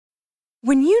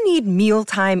When you need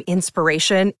mealtime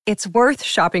inspiration, it's worth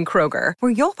shopping Kroger,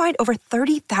 where you'll find over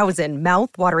 30,000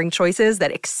 mouth-watering choices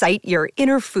that excite your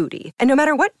inner foodie. And no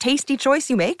matter what tasty choice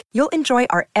you make, you'll enjoy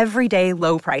our everyday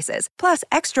low prices, plus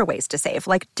extra ways to save,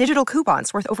 like digital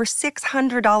coupons worth over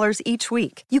 $600 each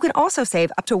week. You can also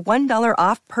save up to $1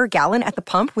 off per gallon at the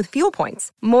pump with fuel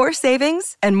points. More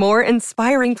savings and more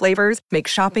inspiring flavors make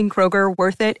shopping Kroger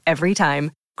worth it every time.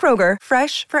 Kroger,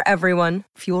 fresh for everyone.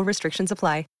 Fuel restrictions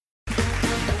apply.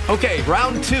 Okay,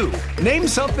 round two. Name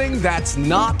something that's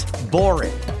not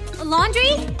boring. A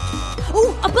laundry?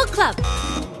 Ooh, a book club.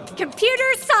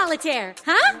 Computer solitaire,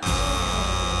 huh?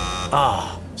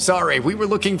 Ah, sorry, we were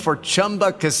looking for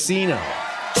Chumba Casino.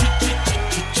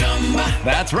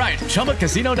 That's right,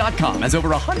 ChumbaCasino.com has over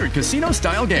 100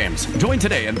 casino-style games. Join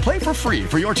today and play for free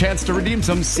for your chance to redeem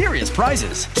some serious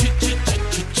prizes.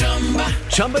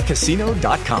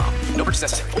 ChumbaCasino.com. No purchase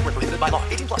necessary. Void where prohibited by law.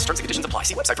 18 plus. Terms and conditions apply.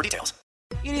 See website for details.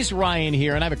 It is Ryan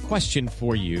here, and I have a question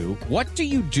for you. What do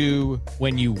you do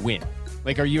when you win?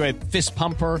 Like, are you a fist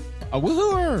pumper, a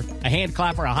woohooer, a hand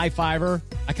clapper, a high fiver?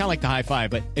 I kind of like the high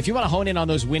five, but if you want to hone in on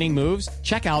those winning moves,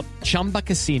 check out Chumba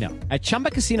Casino. At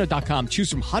ChumbaCasino.com, choose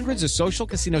from hundreds of social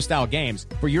casino-style games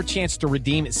for your chance to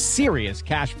redeem serious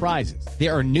cash prizes.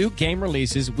 There are new game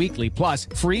releases weekly, plus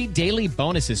free daily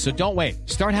bonuses, so don't wait.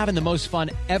 Start having the most fun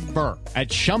ever at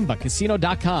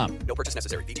ChumbaCasino.com. No purchase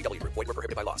necessary. VGW Group. Void where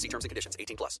prohibited by law. See terms and conditions.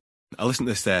 18 plus. I listened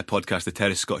to this podcast, the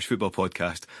Terrace Scottish Football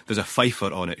Podcast. There's a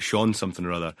Fifer on it, Sean something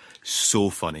or other. So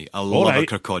funny. I love a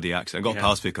Kirkcaldy accent. I got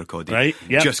pals with Kirkcaldy. Right,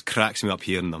 yep. Just cracks me up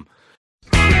hearing them.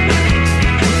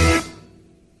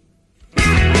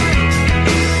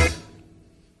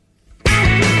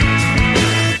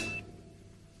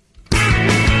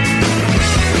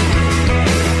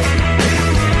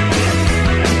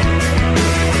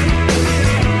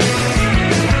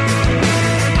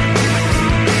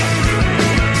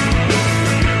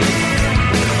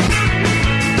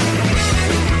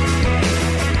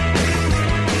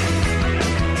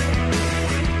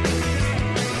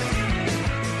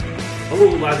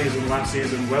 Hello laddies and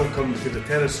lassies, and welcome to the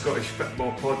Terrace Scottish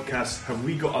Football Podcast. Have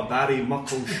we got a Barry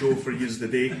Muckle show for you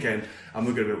today, Ken? I'm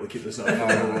not going to be able to keep this up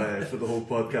for the whole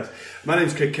podcast. My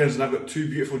name's Craig Kearns and I've got two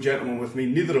beautiful gentlemen with me,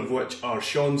 neither of which are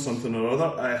Sean something or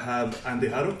other. I have Andy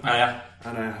Harrow. Hiya.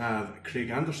 And I have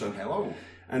Craig Anderson. Hello.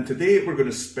 And today we're going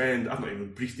to spend, I've not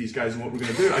even briefed these guys on what we're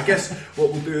going to do. I guess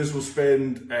what we'll do is we'll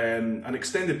spend an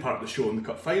extended part of the show on the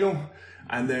cup final,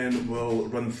 and then we'll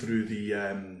run through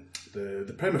the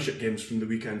Premiership games from the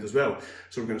weekend as well.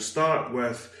 So we're going to start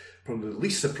with probably the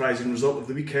least surprising result of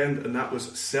the weekend, and that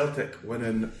was Celtic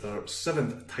winning their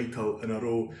 7th title in a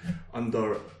row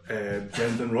under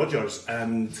Brendan Rodgers.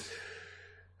 And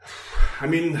I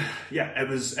mean, yeah, it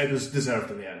was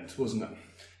deserved in the end, wasn't it?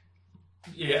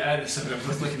 Yeah, we're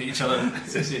both looking at each other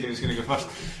to see who was going to go first.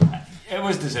 It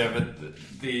was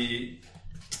deserved. The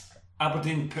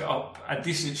Aberdeen put up a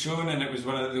decent showing, and it was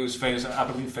one of those finals.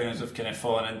 Aberdeen finals have kind of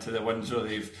fallen into the ones where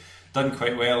they've done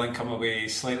quite well and come away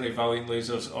slightly valiant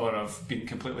losers, or have been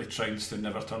completely trounced and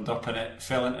never turned up, and it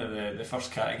fell into the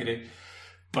first category.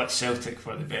 But Celtic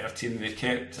were the better team. They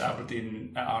kept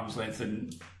Aberdeen at arm's length,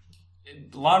 and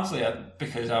largely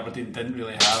because Aberdeen didn't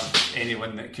really have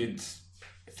anyone that could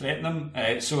threaten them.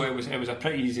 So it was a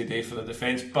pretty easy day for the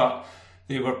defence, but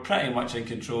they were pretty much in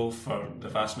control for the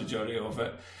vast majority of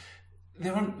it. They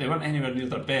weren't anywhere near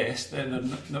their best,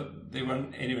 and they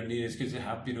weren't anywhere near as good as they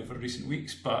have been over recent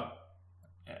weeks, but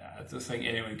I don't think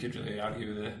anyone could really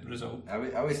argue with the result. I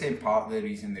would say part of the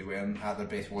reason they weren't at their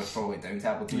best was probably down to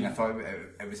Aberdeen. I thought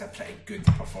it was a pretty good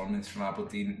performance from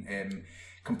Aberdeen.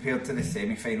 Compared to the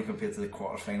semi-final, compared to the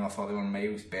quarter-final, I thought they were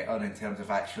miles better in terms of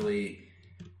actually...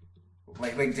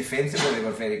 Like defensively, they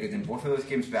were very good in both of those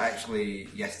games, but actually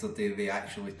yesterday they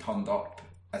actually turned up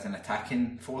as an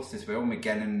attacking force as well.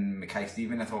 McGinn and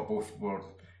Mackay-Steven, I thought both were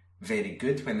very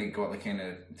good when they got the kind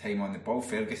of time on the ball.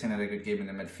 Ferguson had a good game in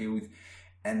the midfield,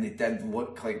 and they did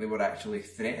look like they were actually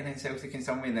threatening Celtic in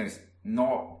some way. Now, it's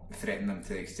not threatening them to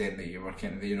the extent that you were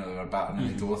kind of, they were battering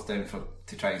the doors down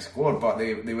to try and score, but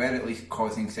they were at least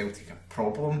causing Celtic a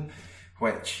problem,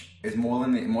 which is more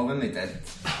than they did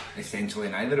essentially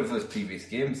in either of those previous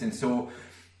games. And so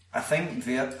I think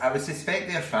I would suspect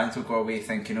their fans will go away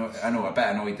thinking, I know, a bit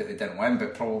annoyed that they didn't win,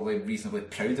 but probably reasonably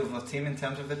proud of their team in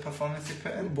terms of the performance they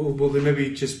put in. Will they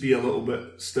maybe just be a little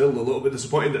bit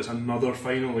disappointed that it's another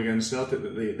final against Celtic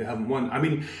that they haven't won? I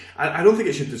mean, I don't think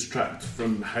it should distract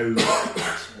from how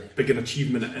big an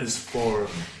achievement it is for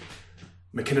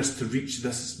McInnes to reach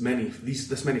this many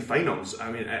finals.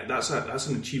 I mean, that's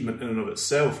an achievement in and of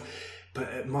itself, but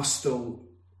it must still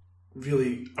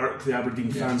really irk the Aberdeen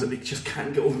fans that they just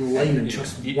can't get over the line and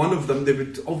just one of them. They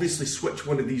would obviously switch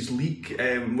one of these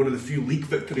one of the few league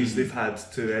victories they've had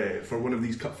to for one of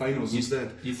these cup finals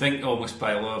instead. You think almost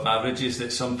by law of averages that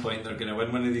at some point they're going to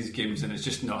win one of these games, and it's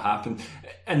just not happened.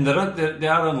 And they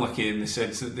are unlucky in the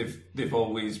sense that they've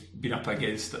always been up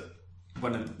against it.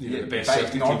 One of the best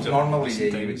Celtic teams. Normally,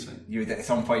 you would at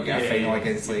some point get a final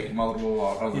against like Motherwell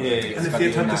or other. And if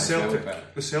they'd had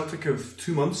the Celtic of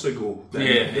 2 months ago,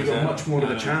 then they got much more of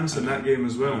a chance in that game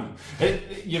as well.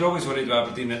 You're always worried about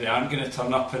Aberdeen that they aren't going to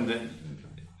turn up, and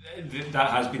that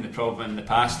has been the problem in the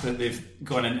past, that they've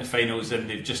gone into finals and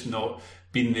they've just not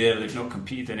been there. They've not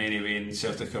competed in any way, and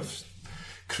Celtic have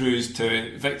cruised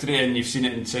to victory. And you've seen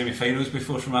it in semi-finals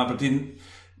before from Aberdeen.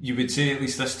 You would say at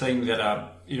least this time they're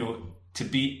to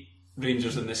beat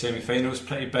Rangers in the semi-finals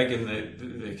pretty big, in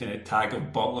the kind of tag of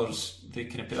bottlers, they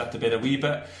kind of put that to bed a wee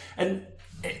bit. And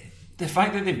the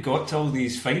fact that they've got to all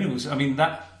these finals, I mean,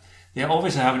 that they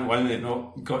obviously haven't won, they've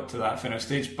not got to that final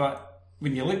stage, but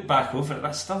when you look back over it,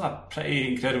 that's still a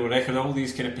pretty incredible record. All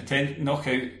these kind of potential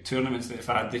knockout tournaments that they've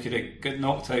had, they could have got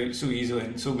knocked out so easily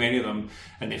in so many of them,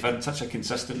 and they've had such a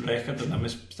consistent record in them.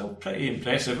 It's still pretty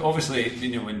impressive. Obviously,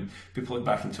 when people look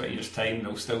back in 20 years' time,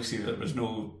 they'll still see that there was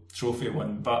no trophy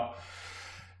won, but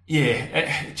you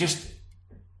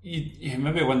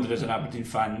maybe wonder as an Aberdeen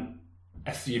fan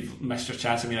if you've missed your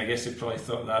chance. I mean, I guess they've probably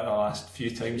thought that the last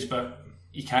few times, but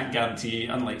you can't guarantee,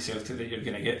 unlike Celtic, that you're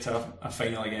going to get to a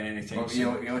final again anytime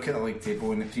soon. You look at the league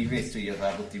table, in the previous 3 years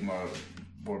Aberdeen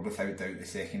were without doubt the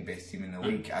second best team in the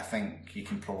league. I think you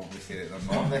can probably say that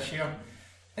they're not this year,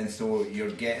 and so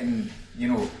you're getting,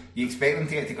 you expect them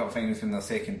to get to cup finals when they're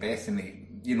second best, and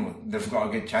they've got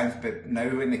a good chance, but now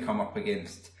when they come up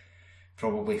against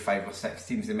probably 5 or 6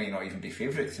 teams, they might not even be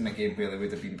favourites in a game where they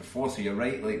would have been before. So you're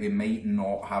right, like they might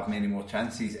not have many more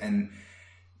chances, and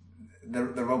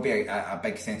there will be a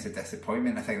big sense of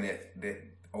disappointment. I think that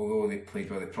although they played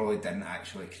well, they probably didn't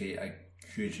actually create a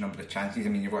huge number of chances. I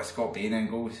mean, you've got Scott Bain in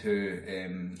goals, who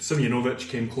Simunovic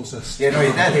came closest. Yeah, no,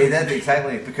 he did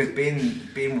exactly, because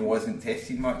Bain wasn't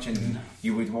tested much, and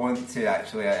you would want to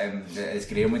actually, as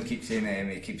Graham would keep saying,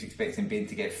 he keeps expecting Bain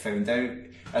to get found out.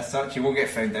 As such, you won't get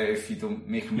found out if you don't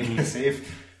make him make a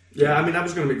save. Yeah, I mean, I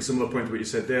was going to make a similar point to what you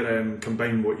said there,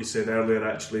 combine what you said earlier,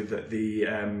 actually, that the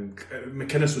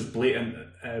McInnes was blatant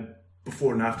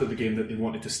before and after the game that they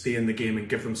wanted to stay in the game and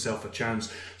give themselves a chance,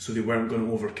 so they weren't going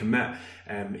to overcommit.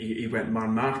 He went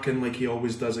marking like he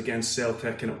always does against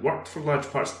Celtic, and it worked for large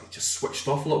parts. They just switched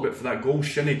off a little bit for that goal.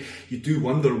 Shinnie, you do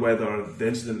wonder whether the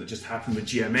incident that just happened with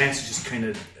GMS just kind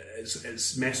of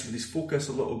it's messed with his focus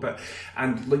a little bit.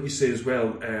 And like you say as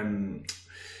well,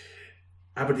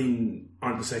 Aberdeen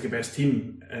aren't the second best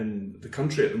team in the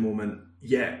country at the moment,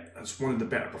 yet it's one of the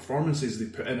better performances they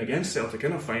put in against Celtic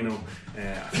in a final.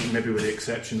 I think maybe with the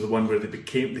exception of the one where they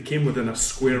came within a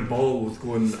square ball with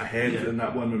going ahead in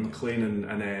that one with McLean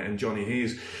and Johnny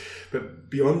Hayes.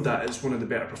 But beyond that, it's one of the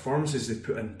better performances they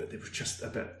put in, but they were just a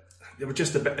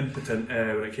bit impotent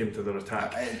when it came to their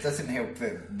attack. It doesn't help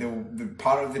that the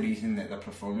part of the reason that their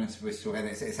performance was so, and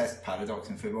it's this paradox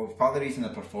in football, part of the reason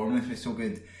their performance was so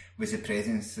good was the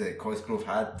presence that Cosgrove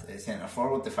had at centre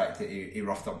forward, the fact that he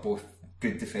roughed up both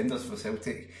good defenders for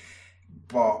Celtic,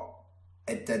 but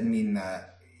it did mean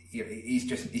that he's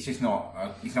just not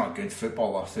a good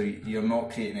footballer, so you're not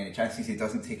creating any chances. He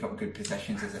doesn't take up good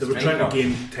positions as a striker. They were trying to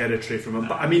gain territory from him,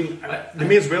 but I mean, they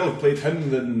may as well have played him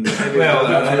than you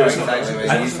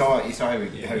saw how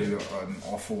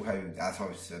awful, how I thought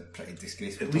it was a pretty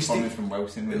disgraceful performance from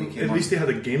Wilson when he came on. At least they had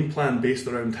a game plan based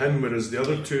around him, whereas the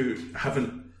other two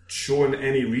haven't shown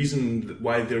any reason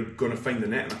why they're going to find the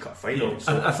net in a cup final.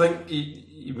 So. I think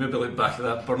you maybe look back at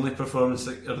that Burnley performance,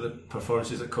 or the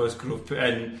performances that Cosgrove put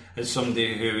in, as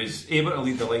somebody who is able to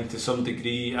lead the line to some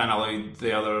degree and allowed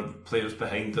the other players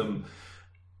behind them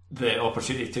the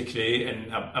opportunity to create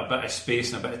in a bit of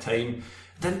space and a bit of time.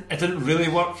 It didn't really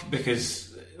work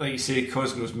because, like you say,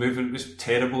 Cosgrove's movement was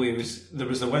terrible. There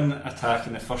was the one attack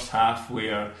in the first half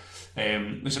where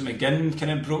was it McGinn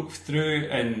kind of broke through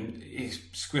and he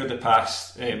squared the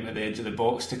pass at the edge of the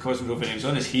box to Cosgrove, and he was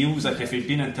on his heels. Like if he'd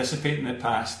been anticipating the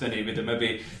pass, then he would have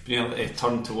maybe been able to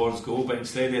turn towards goal, but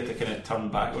instead he had to kind of turn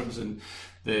backwards and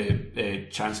the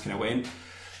chance kind of went.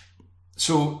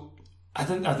 So I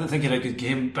didn't think he had a good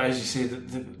game, but as you say,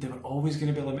 they were always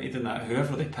going to be limited in that.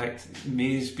 Whoever they picked,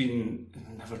 May's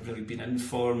never really been in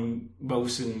form.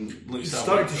 Wilson looks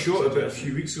started to show it a bit a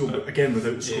few weeks ago, but again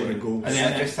without scoring goals.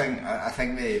 And I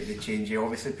think the change, you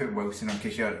obviously put Wilson on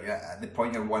because you're at the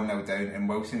point you're 1-0 down, and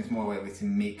Wilson's more likely to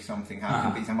make something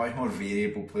happen. But he's a much more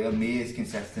variable player. May is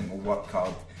consistent, will work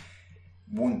hard,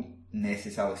 won't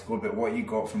necessarily score, but what you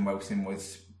got from Wilson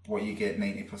was what you get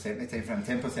 90% of the time from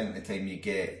him. 10% of the time you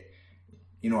get,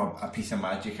 a piece of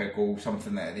magic, a goal,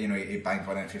 something that, he banged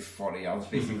one in for 40 yards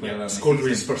basically. Yeah, scored with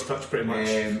his first touch pretty much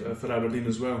for Aberdeen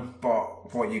as well.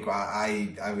 But what you got,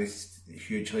 I was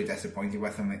hugely disappointed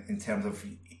with him in terms of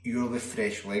you're the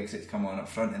fresh legs that's come on up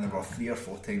front, and there were 3 or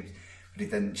 4 times where he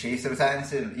didn't chase. There was that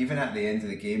incident, even at the end of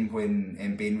the game,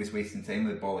 when Bain was wasting time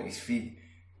with the ball at his feet,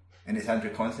 and it's Andrew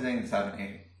Considine that's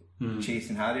having to chase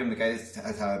and harry him. The guy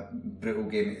has a brutal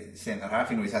game at centre half,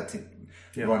 he's had to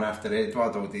run after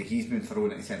Edward all day. He's been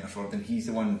thrown at the centre forward, and he's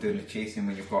the one doing the chasing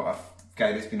when you've got a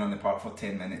guy that's been on the park for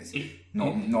 10 minutes,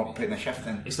 not putting a shift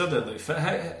in. He still didn't look fit.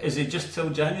 Is he just till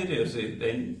January, or is he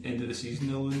the end of the season?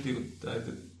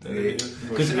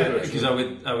 Because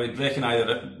I would reckon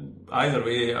either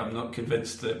way, I'm not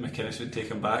convinced that McInnes would take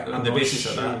him back on the basis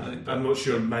of that. I'm not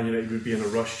sure Man United would be in a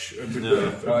rush. Would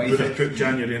have put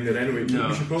January in there anyway.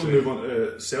 We should probably move on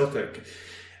to Celtic.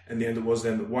 In the end, it was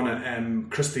then one at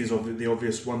Christie's the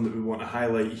obvious one that we want to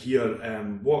highlight here.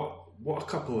 What a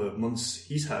couple of months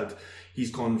he's had. He's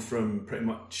gone from pretty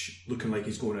much looking like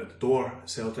he's going out the door at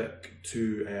Celtic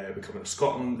to becoming a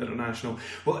Scotland international.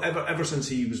 Well, ever since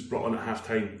he was brought on at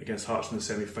half-time against Hearts in the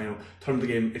semi-final, turned the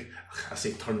game,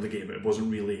 but it wasn't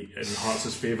really in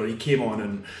Hearts' favour. He came on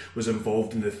and was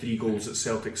involved in the 3 goals that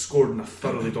Celtic scored in a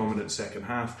thoroughly dominant second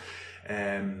half.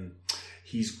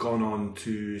 He's gone on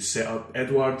to set up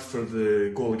Edouard for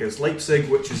the goal against Leipzig,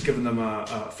 which has given them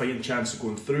a fighting chance of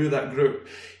going through that group.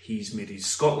 He's made his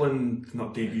Scotland,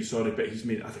 not debut, but he's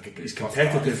made, I think, his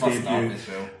competitive debut,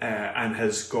 and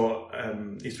has got,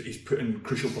 he's put in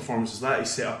crucial performances that. He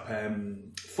set up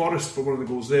Forrest for one of the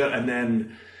goals there, and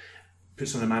then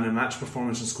puts on a man-in-match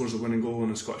performance and scores a winning goal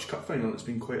in a Scottish Cup final. It's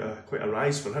been quite a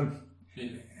rise for him. Yeah.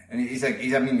 And he's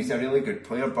a really good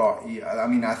player, but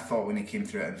I thought when he came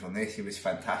through at Inverness he was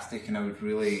fantastic, and I would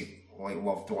really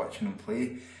loved watching him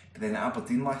play. But then at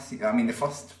Aberdeen last season, the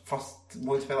first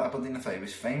load spell at Aberdeen I thought he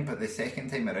was fine, but the second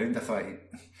time around I thought he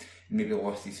maybe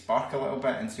lost his spark a little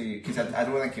bit, and so because I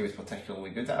don't think he was particularly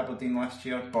good at Aberdeen last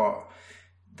year, but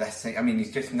this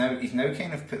he's now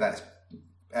kind of put that.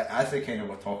 As they kind of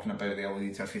were talking about, they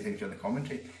alluded to a few things during the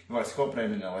commentary. You've got Scott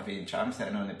Brown and Olivier Ntcham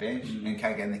sitting on the bench and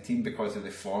can't get in the team because of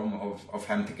the form of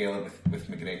him together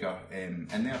with McGregor in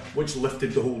there. Which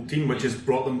lifted the whole team, which has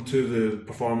brought them to the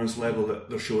performance level that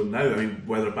they're showing now.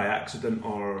 Whether by accident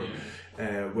or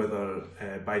whether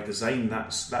by design,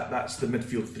 that's the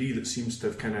midfield 3 that seems to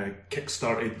have kind of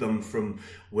kick-started them from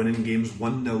winning games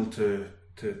 1-0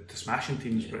 to smashing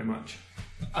teams pretty much.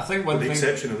 I think with the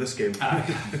exception of this game.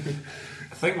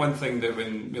 I think one thing that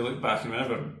when we look back and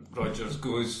whenever Rodgers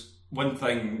goes, one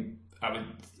thing I would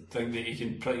think that you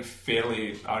can pretty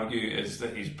fairly argue is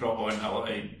that he's brought on a lot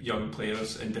of young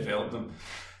players and developed them.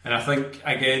 And I think,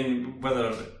 again,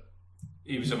 whether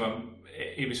he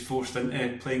was forced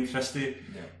into playing Christie,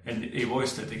 and he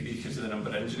was to a degree because of the number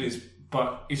of injuries,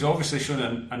 but he's obviously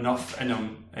shown enough in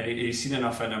him, and he's seen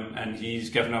enough in him, and he's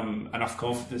given him enough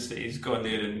confidence that he's gone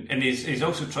there, and he's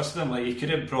also trusted him. Like, he could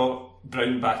have brought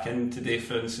Brown back in today,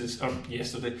 for instance, or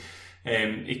yesterday.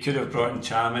 He could have brought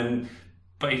Ntcham in,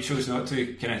 but he chose not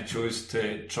to. Kind of chose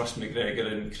to trust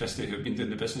McGregor and Christie, who've been doing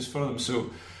the business for them.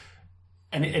 So,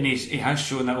 and he has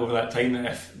shown that over that time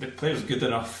that if the player's good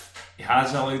enough, he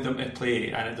has allowed them to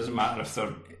play, and it doesn't matter if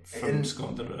they're from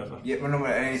Scotland or whatever. Yeah, well, no,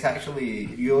 and it's actually,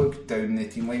 you look down the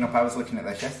team lineup. I was looking at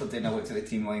this yesterday, and I looked at the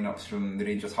team lineups from the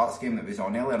Rangers Hearts game that was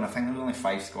on earlier, and I think there were only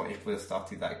 5 Scottish players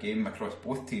started that game across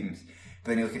both teams. But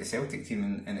then you look at the Celtic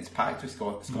team, and it's packed with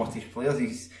Scottish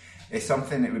players. It's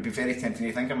something that would be very tempting.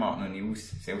 You think of Martin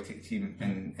O'Neill's Celtic team,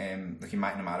 and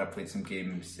McNamara played some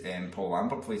games, Paul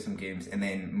Lambert played some games, and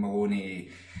then Maloney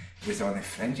was on the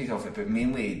fringes of it, but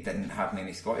mainly didn't have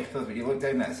many Scottish players. But you look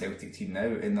down at the Celtic team now,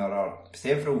 and there are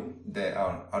several that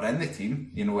are in the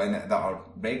team, and that are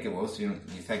regulars. You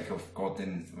think of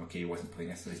Gordon, okay, he wasn't playing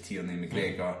yesterday, Tierney,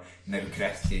 McGregor, now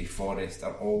Christie, Forrest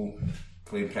are all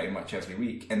playing pretty much every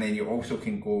week. And then you also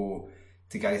can go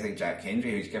to guys like Jack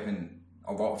Hendry, who's given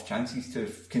a lot of chances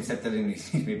to, considering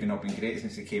he's maybe not been great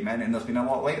since he came in, and there's been a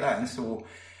lot like that. And so,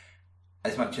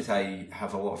 as much as I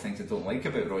have a lot of things I don't like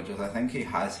about Rodgers, I think he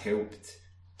has helped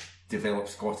develop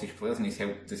Scottish players, and he's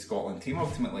helped the Scotland team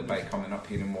ultimately by coming up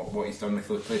here and what he's done with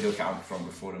those players. Look at Armstrong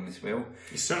before him as well.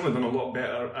 He's certainly done a lot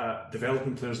better at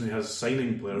developing players than he has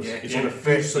signing players. He's had a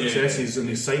few successes in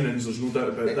his signings, there's no doubt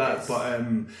about that, but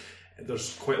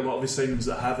there's quite a lot of his signings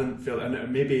that haven't felt in it,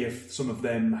 and maybe if some of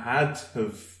them have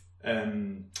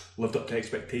lived up to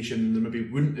expectation, there maybe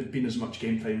wouldn't have been as much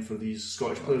game time for these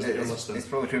Scottish players that you're listing. It's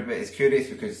probably true, but it's curious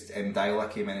because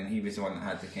Dyla came in and he was the one that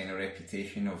had the kind of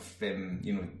reputation of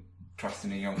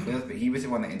trusting in young players, but he was the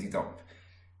one that ended up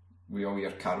with all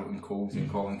your Carlton Coles and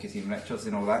Colin Kazim-Richards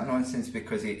and all that nonsense,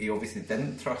 because he obviously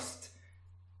didn't trust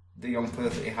the young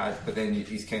players that he had, but then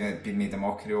he's kind of been made a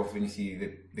mockery of when you see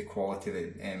the quality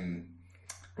that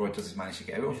Rodgers has managed to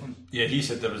get out of him. Yeah, he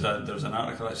said there was an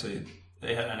article actually,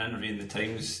 they had an interview in the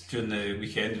Times during the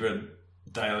weekend where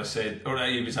Diallo said, or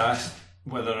he was asked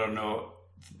whether or not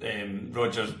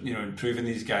Rodgers, improving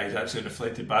these guys actually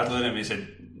reflected badly on him. He said,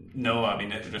 no, I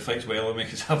mean, it reflects well on me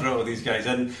because I brought all these guys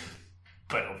in,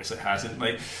 but obviously it hasn't.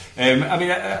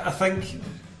 I think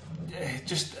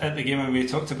just at the game when we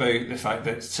talked about the fact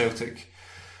that Celtic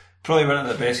probably weren't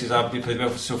at their best because Aberdeen played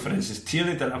well. So, for instance,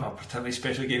 Tierney didn't have a particularly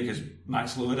special game because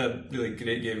Max Lowe had a really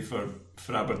great game for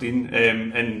Aberdeen,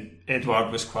 and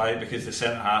Edouard was quiet because the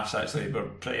centre halves actually were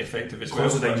pretty effective as well.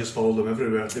 Considine just followed him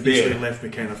everywhere. They basically left me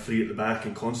kind of free at the back,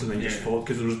 and Considine just followed,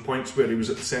 because there was points where he was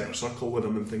at the centre circle with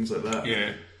him and things like that.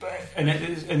 Yeah, and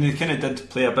they kind of did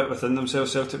play a bit within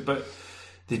themselves, Celtic, but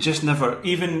they just never,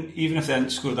 even if they hadn't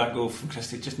scored that goal from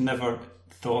Christie, just never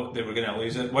thought they were going to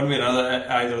lose it one way or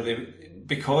another.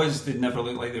 Because they never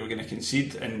looked like they were going to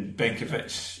concede, and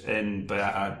Benkovic and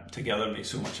Boyata together made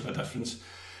so much of a difference.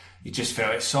 You just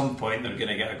felt at some point they were going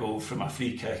to get a goal from a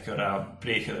free kick or a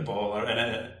break of the ball,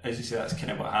 and as you say, that's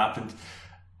kind of what happened.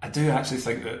 I do actually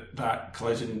think that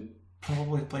collision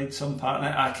probably played some part in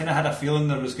it. I kind of had a feeling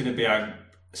there was going to be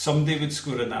somebody would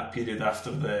score in that period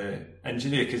after the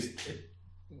injury, because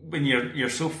when you're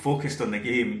so focused on the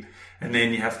game, and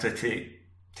then you have to take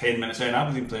 10 minutes out, and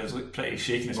Aberdeen players look pretty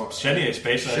shaken. Shinnie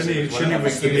especially. Shinnie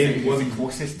was the main one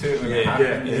closest to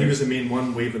it. He was the main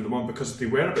one waving them on, because they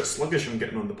were a bit sluggish on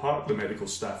getting on the park, the medical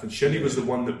staff, and Shinnie was the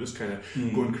one that was kind of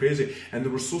going crazy, and they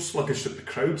were so sluggish that the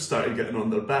crowd started getting on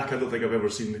their back. I don't think I've ever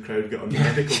seen the crowd get on the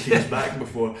medical team's back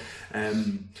before.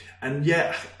 And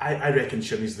yeah, I reckon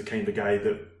Shinnie's the kind of guy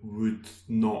that would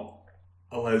not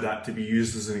allow that to be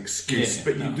used as an excuse,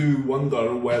 but you do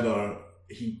wonder whether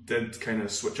he did kind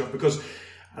of switch off, because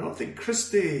I don't think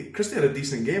Christie had a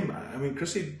decent game. I mean,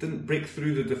 Christie didn't break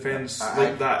through the defence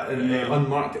like that and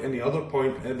unmarked at any other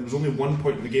point. There was only one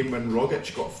point in the game when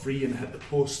Rogic got free and hit the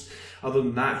post. Other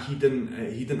than that, he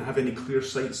didn't have any clear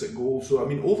sights at goal. So I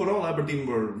mean, overall, Aberdeen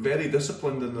were very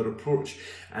disciplined in their approach,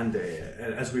 and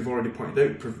as we've already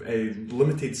pointed out,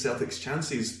 limited Celtic's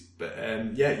chances. But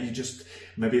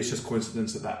maybe it's just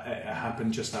coincidence that it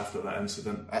happened just after that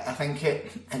incident. I think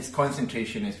it's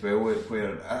concentration as well,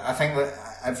 where I think that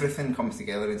everything comes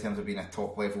together in terms of being a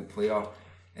top level player,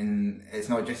 and it's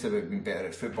not just about being better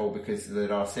at football, because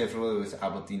there are several of those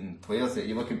Aberdeen players that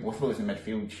you look at, both of those in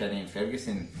midfield, Shinnie and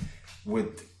Ferguson,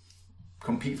 would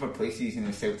compete for places in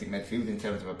the Celtic midfield in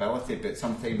terms of ability, but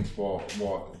sometimes what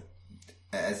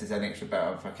it is an extra bit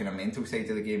of a kind of mental side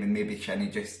of the game, and maybe Shinnie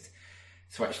just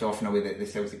switched off in a way that the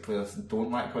Celtic players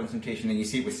don't lack concentration. And you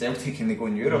see it with Celtic, and they go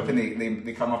in Europe and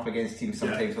they come up against teams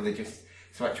sometimes where they just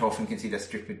switch off and concede a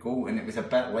stupid goal, and it was a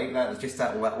bit like that. It's just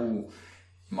that little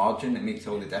margin that makes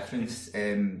all the difference,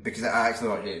 because I actually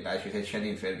thought, as you said,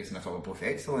 Shinnie and Ferguson, I thought were both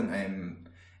excellent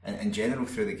in general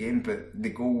through the game, but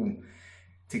the goal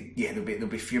they'll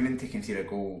be fuming to concede a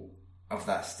goal of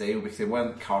that style, because they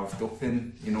weren't carved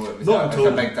open. It was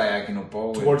a big diagonal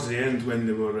ball. Towards the end, when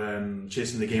they were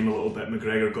chasing the game a little bit,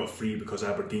 McGregor got free because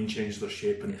Aberdeen changed their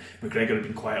shape, and McGregor had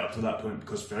been quiet up to that point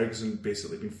because Ferguson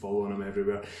basically been following him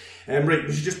everywhere. Right,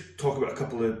 we should just talk about a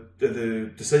couple of the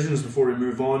decisions before we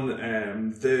move on.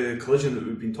 The collision that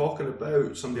we've been talking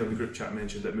about, somebody on the group chat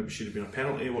mentioned that maybe should have been a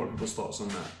penalty. What are people's thoughts on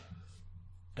that?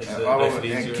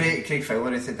 Craig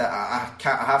Fowler said that. I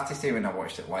have to say, when I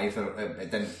watched it live,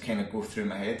 it didn't kind of go through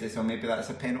my head, so maybe that's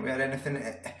a penalty or anything.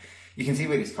 You can see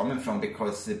where he's coming from,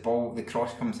 because the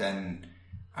cross comes in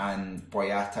and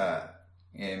Boyata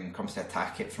comes to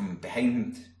attack it from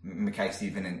behind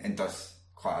Mackay-Steven and does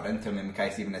clatter into him, and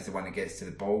Mackay-Steven is the one that gets to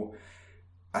the ball.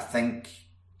 I think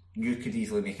you could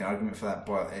easily make an argument for that,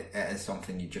 but it is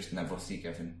something you just never see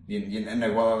given. And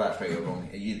now, whether that's right or wrong,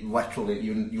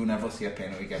 you'll never see a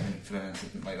penalty given for an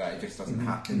incident like that. It just doesn't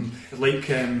happen.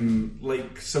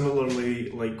 Like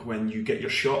similarly, like when you get your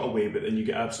shot away, but then you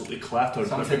get absolutely clattered,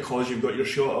 but because you've got your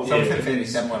shot away. Something very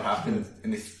similar happened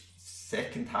in the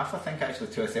second half, I think,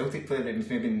 actually, to a Celtic player. It was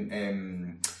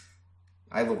maybe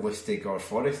either Lustig or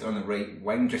Forrest on the right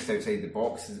wing, just outside the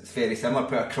box. It's very similar.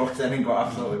 Put a cross in and got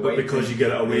absolutely but wide. Because you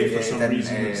get it away for some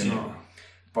reason, it's not.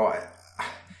 But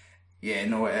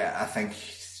I think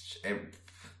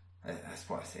that's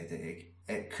what I said.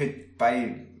 It could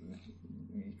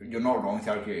you're not wrong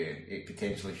to argue it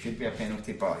potentially should be a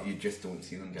penalty, but you just don't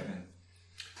see them given.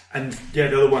 And yeah,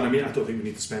 the other one, I mean, I don't think we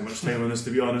need to spend much time on this, to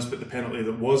be honest, but the penalty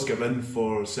that was given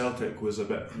for Celtic was a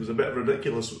bit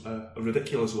ridiculous, a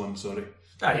ridiculous one, sorry.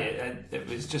 It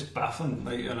was just baffling,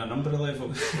 like on a number of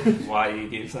levels, why he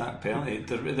gave that penalty.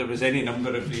 There was any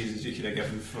number of reasons you could have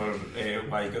given for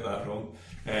why he got that wrong.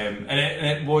 And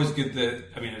it was good that,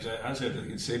 I mean, it was actually a really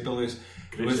good save, Billy's.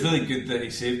 It was really good that he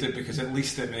saved it, because at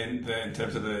least it meant that in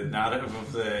terms of the narrative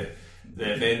of the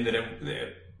event, that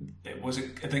it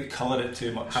wasn't, it didn't colour it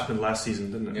too much. Happened last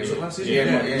season, didn't it? Was it last season?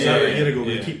 Yeah. A year ago,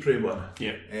 the Keep Pray one.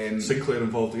 Yeah. Sinclair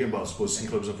involved again, but I suppose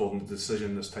Sinclair was involved in the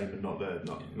decision this time, and not the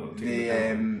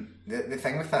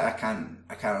thing with that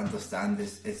I can't understand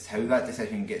is how that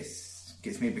decision gets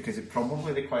made, because it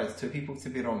probably requires two people to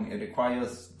be wrong. It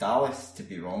requires Dallas to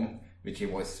be wrong, which he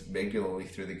was regularly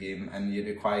through the game, and it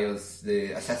requires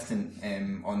the assistant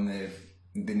on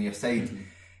the near side. Mm-hmm.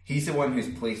 He's the one who's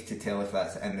placed to tell if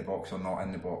that's in the box or not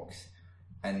in the box.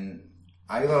 And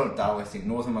either Dallas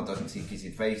ignores him or doesn't seek his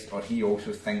advice, or he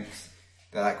also thinks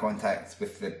that contact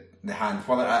with the hand,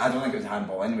 well, I don't think it was a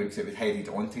handball anyway, because it was headed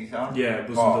onto his arm. Yeah, it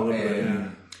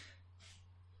wasn't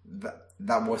deliberate.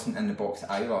 That wasn't in the box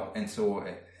either. And so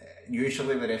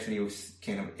usually the referee will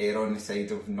kind of err on the side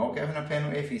of not giving a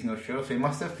penalty if he's not sure. So he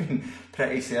must have been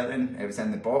pretty certain it was in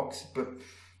the box. But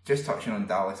just touching on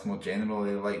Dallas more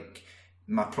generally, like,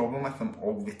 my problem with him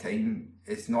all the time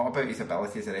is not about his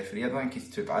ability as a referee. I don't think he's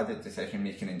too bad at decision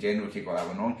making in general if he got that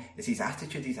one wrong. It's his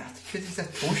attitude. His attitude is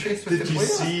atrocious with the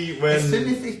players. Did you see when as soon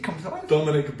as he comes on,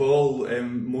 Dominic Ball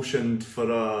motioned for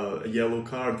a yellow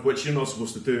card, which you're not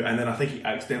supposed to do, and then I think he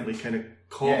accidentally kind of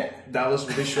caught Dallas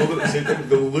with his shoulder at the same time.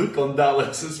 The look on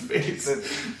Dallas's face.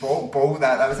 Ball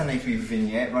that was a nice wee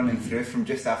vignette running through from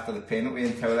just after the penalty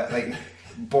until that, like,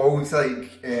 Ball's like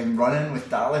running with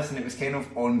Dallas, and it was kind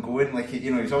of ongoing. Like,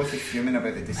 he was obviously fuming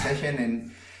about the decision,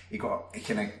 and he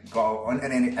kind of got on,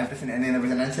 and then everything. And then there was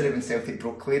an incident when Celtic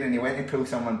broke clear, and he went to pull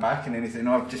someone back, and then he said,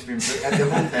 "No, I've just been." And the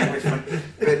whole thing was fun.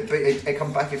 But it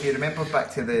come back. If you remember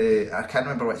back to I can't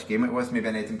remember which game it was. Maybe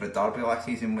an Edinburgh derby last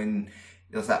season, when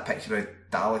there's that picture of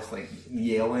Dallas like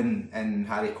yelling in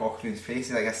Harry Cochrane's face.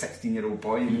 He's like a 16-year-old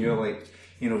boy, and you're like,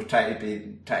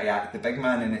 trying to act the big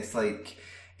man, and it's like.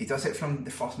 He does it from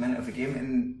the first minute of the game,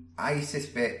 and I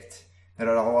suspect there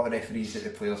are a lot of referees that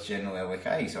the players generally are like,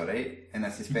 he's alright, and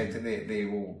I suspect that they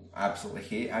will absolutely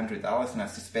hate Andrew Dallas, and I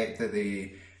suspect that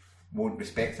they won't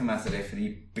respect him as a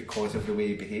referee because of the way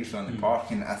he behaves on the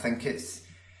park, and I think it's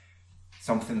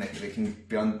something that can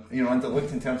be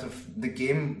underlooked in terms of the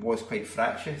game was quite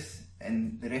fractious,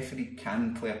 and the referee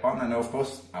can play a part. And I know, of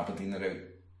course, Aberdeen are out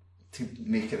to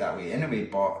make it that way anyway,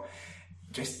 but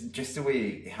just the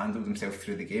way he handled himself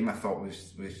through the game, I thought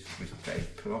was pretty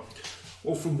poor.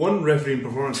 Well, from one refereeing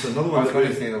performance to another one, I was going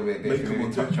to say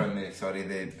that touch on the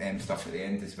stuff at the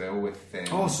end as well with. Good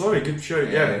shout.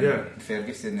 Yeah.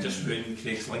 Ferguson. Just ruining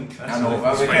Craig's link. I know.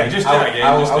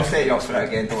 I'll set you up for it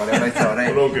again. Don't worry, it's all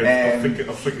right. We're all good.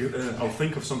 I'll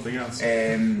think of something else.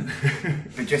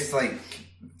 But just like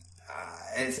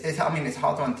it's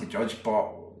hard one to judge,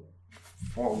 but.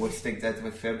 What Lustig did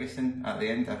with Ferguson at the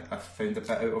end, I found a bit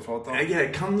out of order.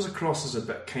 It comes across as a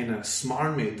bit kind of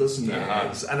smarmy, doesn't it?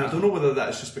 And I don't know whether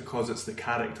that's just because it's the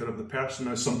character of the person,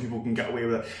 or some people can get away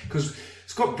with it. Because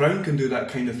Scott Brown can do that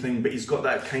kind of thing, but he's got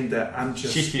that kind of I'm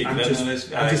just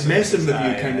messing with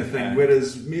you kind of thing.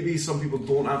 Whereas maybe some people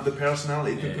don't have the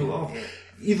personality to pull it off.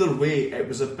 Either way, it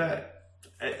was a bit.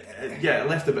 It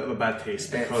left a bit of a bad taste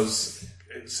because.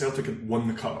 Celtic had won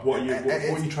the cup. What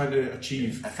are you trying to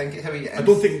achieve? I think it's how I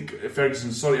don't think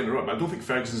Ferguson. Sorry to interrupt, but I don't think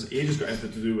Ferguson's age has got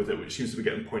anything to do with it, which seems to be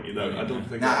getting pointed out. I don't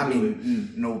think.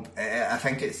 No. I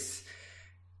think it's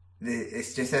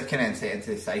just a kind of insight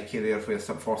into the psyche there, where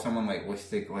for someone like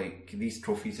Lustig, like these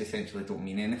trophies essentially don't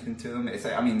mean anything to them. It's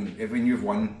like, I mean, when you've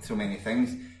won so many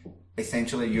things,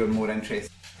 essentially you're more interested.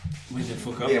 Winding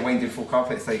folk up. Yeah, winding folk up.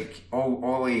 It's like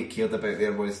all he cared about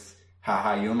there was.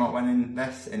 You're not winning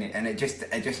this, and it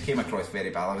just came across very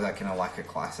bad. There was that kind of lack of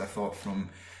class, I thought, from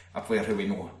a player who we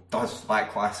know does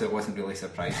lack class, so it wasn't really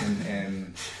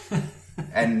surprising.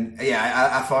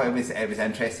 I thought it was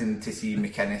interesting to see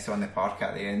McInnes on the park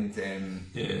at the end,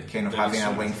 kind of having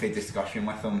a lengthy discussion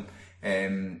with him.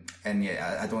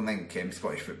 I don't think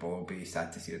Scottish football will be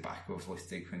sad to see the back of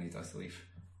Lustig when he does leave.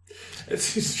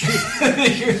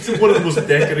 It's one of the most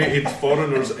decorated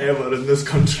foreigners ever in this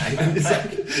country.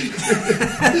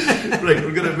 Right,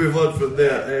 we're going to move on from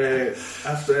there.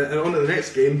 On to the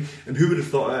next game, and who would have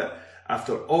thought it?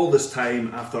 After all this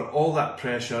time, after all that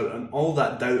pressure and all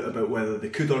that doubt about whether they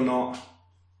could or not,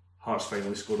 Hearts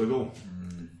finally scored a goal.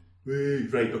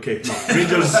 Right, okay. No.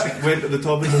 Rangers went to the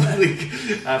top of the league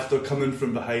after coming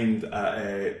from behind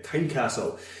at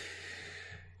Tynecastle.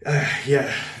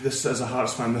 This, as a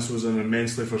Hearts fan, this was an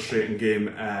immensely frustrating game.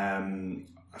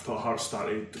 I thought Hearts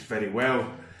started very well.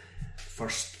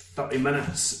 First 30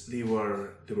 minutes, they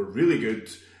were really good,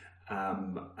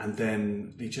 and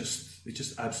then they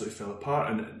just absolutely fell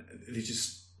apart, and they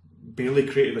just barely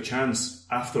created a chance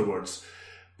afterwards.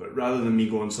 But rather than me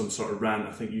go on some sort of rant,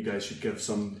 I think you guys should give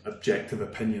some objective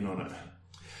opinion on it.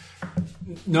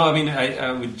 No, I mean,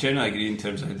 I would generally agree in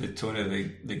terms of the tone of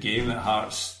the game, that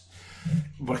Hearts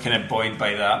were kind of buoyed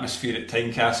by the atmosphere at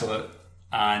Tynecastle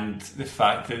and the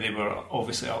fact that they were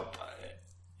obviously up,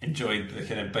 enjoyed the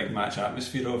kind of big match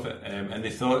atmosphere of it, and they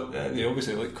thought they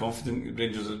obviously looked confident.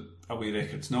 Rangers' away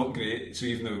record's not great, so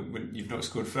even though when you've not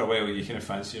scored for a while, you kind of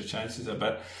fancy your chances a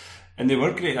bit, and they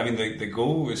were great. I mean, the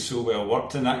goal was so well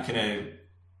worked, and that kind of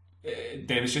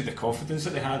demonstrated the confidence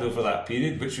that they had over that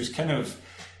period, which was kind of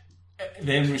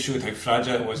then showed how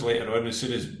fragile it was later on. As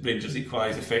soon as Rangers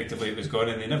equalised, effectively it was gone,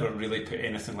 and they never really put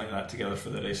anything like that together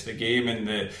for the rest of the game, and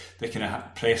the kind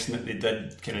of pressing that they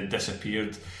did kind of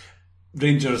disappeared.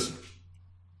 Rangers,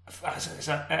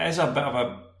 it is a bit of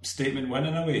a statement win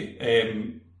in a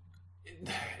way.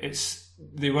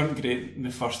 They weren't great in the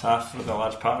first half for the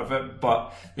large part of it,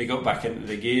 but they got back into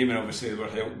the game, and obviously they were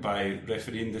helped by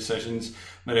refereeing decisions.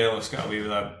 Morelos got away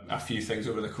with a few things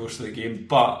over the course of the game,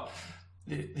 but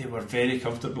they were very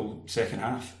comfortable second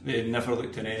half. They never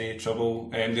looked in any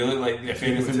trouble, and they looked like, if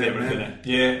anything, they were going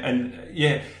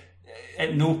to.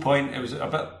 At no point, it was a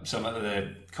bit similar to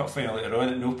the cup final later on,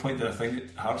 at no point did I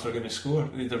think Hearts were going to score.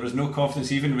 There was no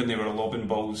confidence, even when they were lobbing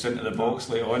balls into the box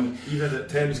later on. Even at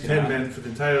 10 men, for the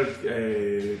entire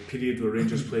period where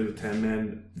Rangers played with 10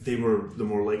 men, they were the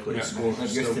more likely to score. They're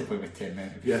used to play with 10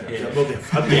 men. Well, they've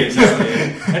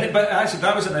had But actually,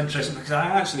 that was an interesting, because I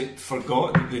actually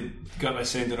forgot that they got a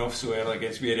sending off so early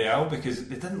against Villarreal, because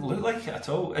they didn't look like it at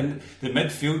all. And the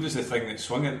midfield was the thing that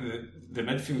swung it. The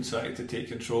midfield started to take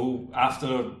control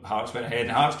after Hearts went ahead,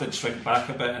 and Hearts did shrink back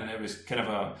a bit, and it was kind of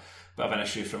a bit of an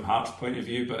issue from Hearts' point of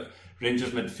view, but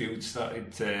Rangers midfield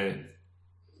started to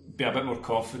be a bit more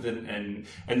confident, and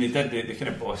they kind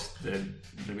of bossed the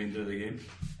remainder of the game.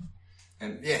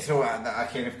 So I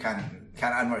kind of can't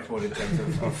add much more in terms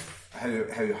of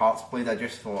how Hearts played. I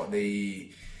just thought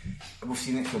we've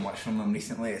seen it so much from them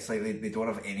recently. It's like they don't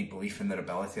have any belief in their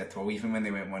ability at all. Even when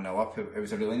they went 1-0 up, it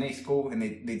was a really nice goal, and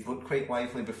they looked quite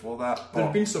lively before that. There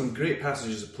have been some great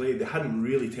passages of play. They hadn't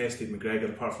really tested McGregor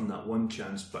apart from that one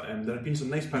chance, but there have been some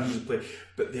nice passages of play,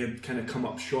 but they had kind of come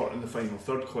up short in the final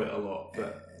third quite a lot.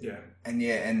 But and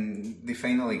they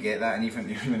finally get that, and even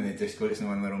when they just score, it's not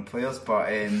one of their own players.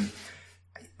 But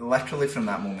literally from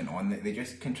that moment on, they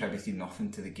just contributed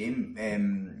nothing to the game.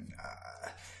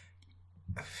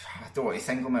 I don't want to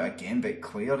single him out again, but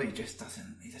Clare, he just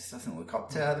doesn't look up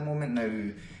to it at the moment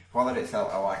now. Whether it's a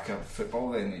lack of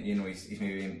football, then he's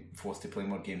maybe forced to play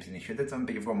more games than he should have done.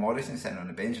 But you've got Morrison sitting on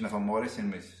the bench, and I thought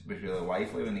Morrison was really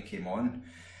lively when he came on,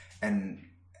 and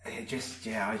Levine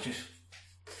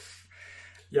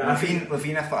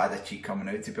I thought had a cheat coming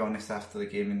out, to be honest, after the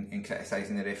game and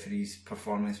criticising the referee's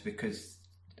performance, because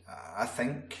I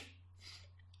think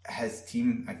his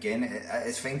team, again,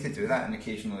 it's fine to do that, and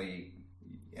occasionally.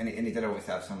 And he did always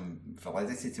have some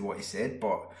validity to what he said,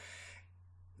 but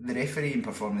the refereeing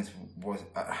performance was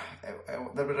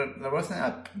there wasn't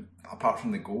apart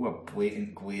from the goal a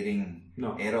blatant glaring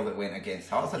error that went against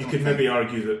Hearts. You could maybe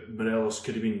argue that Morelos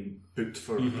could have been booked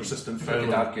for persistent fouling,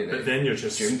 but then you're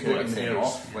just splitting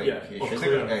hairs.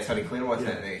 Clare was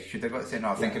it? They should have got sent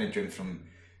off. Thinking of June from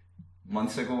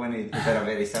months ago when he did a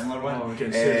very similar one.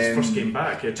 Against his first game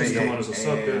back, just come on as a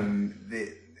sub.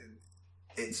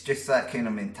 It's just that kind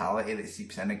of mentality that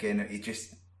seeps in again.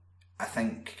 I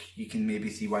think you can maybe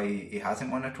see why he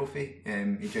hasn't won a trophy.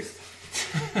 He just,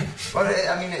 it's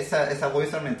a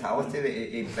loser mentality that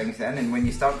he brings in, and when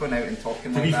you start going out and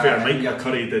talking to like that. To be fair, Mike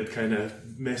Curry did kind of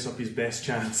mess up his best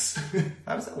chance.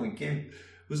 That was a league game.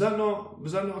 Was that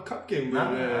not a cup game?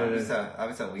 No, that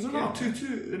was a league game. Was it not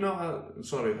 2-2? A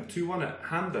 2-1 at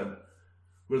Hampden,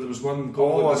 where there was one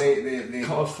goal that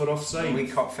cut off for offside. The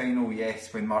League Cup final,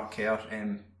 yes, when Mark Kerr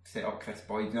set up Chris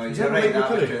Boyd. No, you're right,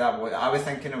 that was true. I was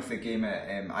thinking of the game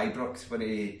at Ibrox where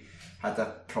he had a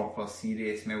proper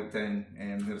serious meltdown.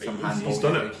 There was some handball. He's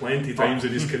done it plenty times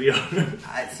in his career.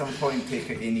 At some point,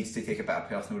 he needs to take a bit of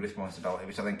personal responsibility,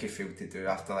 which I think he failed to do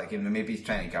after that game. Maybe he's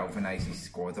trying to galvanise his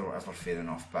squad or whatever, fair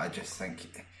enough, but I just think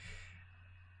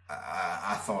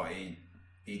I thought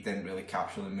he didn't really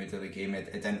capture the mood of the game.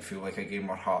 It didn't feel like a game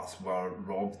where Hearts were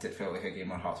robbed. It felt like a game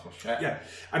where Hearts were shit. Yeah,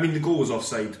 I mean the goal was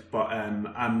offside, but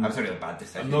that was a really bad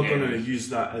decision. I'm not going to use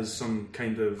that as some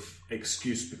kind of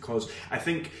excuse, because I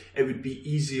think it would be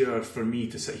easier for me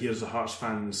to sit here as a Hearts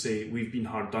fan and say we've been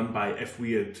hard done by if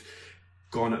we had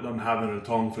gone at them having a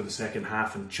tongue for the second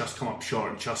half and just come up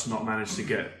short and just not managed to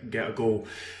get a goal.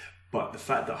 But the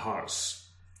fact that Hearts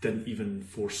didn't even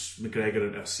force McGregor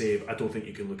into a save, I don't think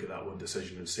you can look at that one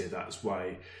decision and say that's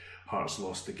why Hearts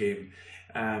lost the game.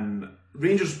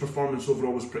 Rangers' performance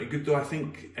overall was pretty good though. I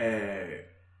think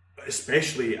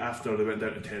especially after they went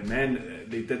down to 10 men,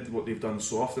 they did what they've done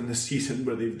so often this season,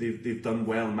 where they've done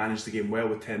well and managed the game well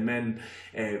with 10 men.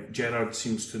 Gerrard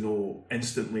seems to know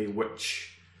instantly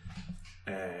which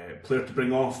player to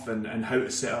bring off and how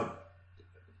to set up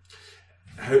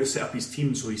his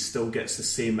team so he still gets the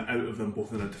same out of them,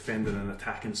 both in a defending and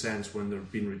attacking sense, when they're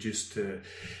being reduced to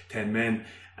 10 men.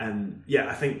 And yeah,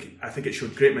 I think it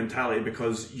showed great mentality,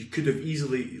 because you could have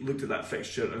easily looked at that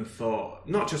fixture and thought,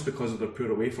 not just because of their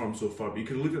poor away form so far, but you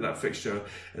could have looked at that fixture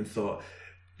and thought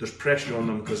there's pressure on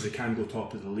them because they can go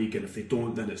top of the league, and if they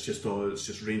don't, then it's just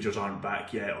Rangers aren't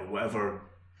back yet, or whatever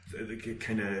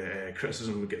kind of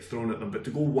criticism would get thrown at them. But to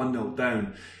go 1-0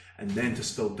 down and then to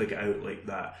still dig it out like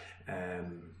that,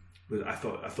 I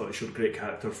thought it showed great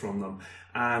character from them,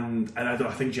 and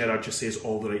I think Gerrard just says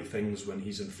all the right things when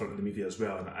he's in front of the media as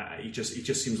well, and he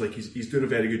just seems like he's doing a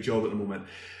very good job at the moment.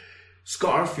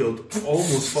 Scott Arfield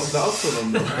almost fucked that up for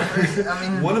them though. I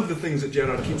mean, one of the things that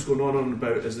Gerrard keeps going on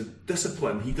about is the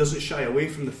discipline. He doesn't shy away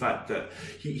from the fact that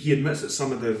he admits that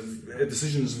some of the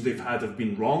decisions they've had have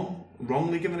been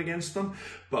wrongly given against them,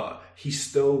 but he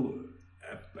still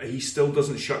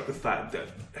doesn't shirk the fact that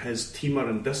his team are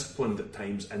undisciplined at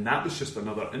times, and that was just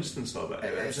another instance of it.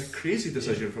 It was a crazy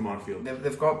decision from Arfield.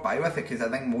 They've got by with it, because I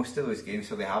think most of those games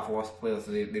where they have lost players,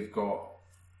 they've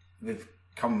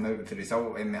come out with the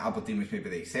result, and Aberdeen was maybe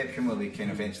the exception, where they kind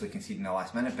of eventually conceded in the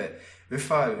last minute. But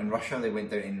Ufa in Russia, they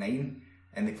went down to 9,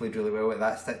 and they played really well at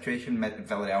that situation.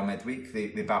 Villarreal midweek,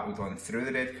 they battled on through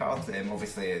the red card.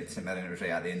 Obviously at St Mirren, it was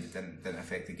right at the end, it didn't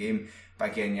affect the game.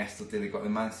 But again, yesterday they got the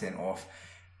man sent off.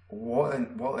 What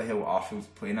the hell Arfield's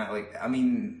playing at? Like, I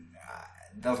mean,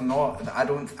 there's not. I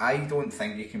don't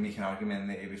think you can make an argument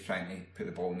that he was trying to put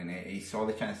the ball in the net. He saw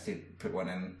the chance to put one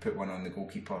on the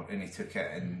goalkeeper, and he took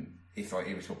it, and he thought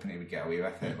he was hoping he would get away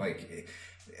with it. Like,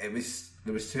 there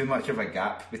was too much of a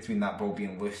gap between that ball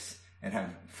being loose and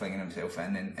him flinging himself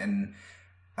in, and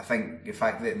I think the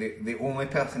fact that the only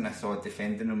person I saw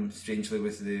defending him strangely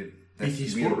was the BT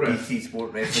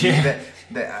Sport ref.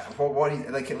 What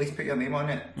like, at least put your name on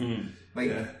it.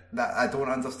 That I don't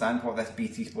understand what this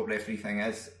BT Sport referee thing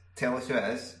is. Tell us who it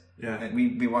is. Yeah,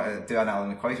 we want to do an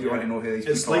Alan McCoy. We want to know who these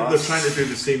people are. It's like they're trying to do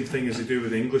the same thing as they do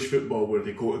with English football, where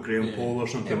they go to Graham Poll or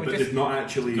something, but they've not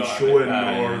actually shown,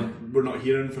 or we're not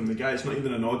hearing from the guy. It's not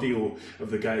even an audio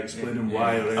of the guy explaining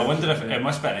why. Or I wonder if it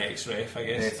must be an ex-ref, I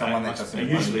guess. Someone that doesn't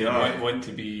usually want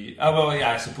to be.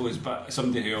 I suppose, but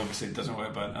somebody who obviously doesn't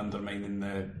want about undermining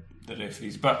the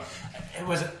referees. But it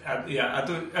was,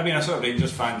 I saw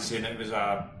Rangers fans saying it was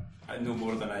a no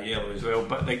more than a yellow as well.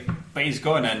 But he's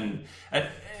gone in.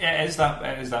 It is that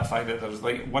fact that there's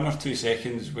like 1 or 2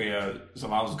 seconds where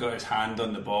Zamal's got his hand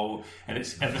on the ball and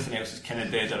it's everything else is kind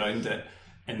of dead around it,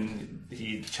 and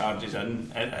he charges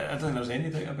in. I don't think there's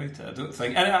any doubt about it. I don't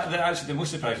think. And actually, the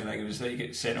most surprising thing was that he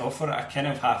gets sent off for it. I kind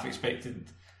of half expected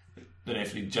the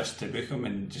referee just to book him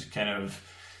and just kind of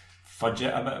fudge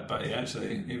it a bit, but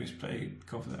he was pretty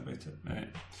confident about it. Right.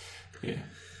 Yeah.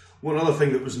 One other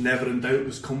thing that was never in doubt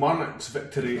was Kilmarnock's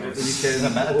victory at the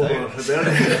weekend over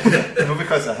Hibernian. Not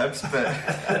because of Hibs, but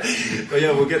well,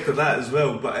 yeah, we'll get to that as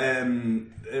well. But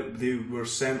they were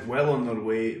sent well on their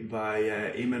way by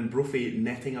Eamon Brophy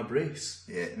netting a brace.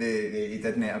 Yeah, he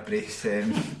did net a brace. It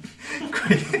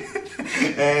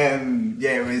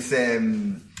was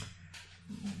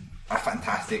a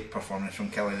fantastic performance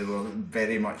from Kelly. They were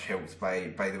very much helped by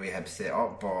the way Hibs set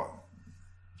up, but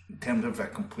in terms of a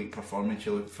complete performance,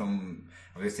 you look from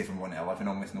 1 to 11,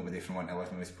 almost nobody from 1 to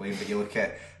 11 was playing, but you look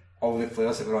at all the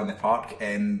players that were on the park,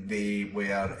 and they were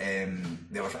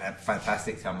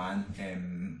fantastic to a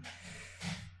man.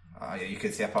 You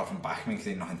could say apart from Bachmann, because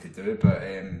he had nothing to do, but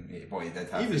what he did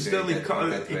have even still, he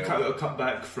cut out a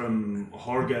cutback from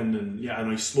Horgan, and I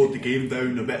know he slowed the game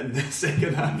down a bit in the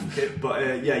second half.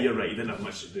 But you're right, he didn't have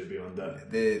much to do beyond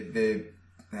that.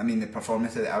 The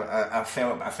performance of I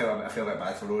felt a bit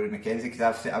bad for Rory McKenzie,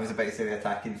 because I was about to say the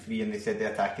attacking three, and they said the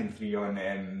attacking three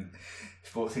on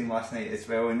Sports Scene last night as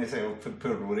well, and they said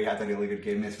poor Rory had a really good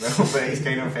game as well, but he's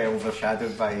kind of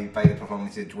overshadowed by the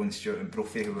performance of Jones, Stewart and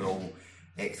Brophy, who were all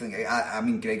excellent. I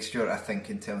mean, Greg Stewart, I think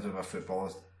in terms of our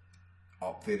footballers,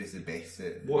 up there is the best.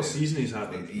 What season he's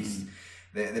had?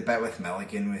 The bit with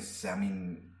Milligan was, I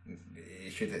mean,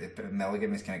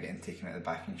 Milligan was kind of getting taken out of the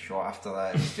back and shot after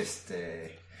that. It's just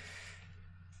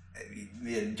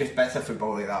just bits of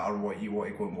football like that are what you want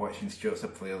to go and watch, and Stewart's a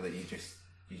player that you just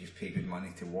pay good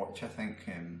money to watch, I think.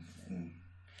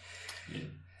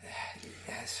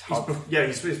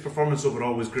 His performance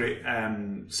overall was great.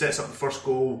 Sets up the first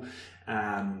goal,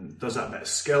 does that bit of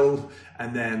skill,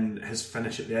 and then his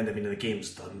finish at the end. I mean, the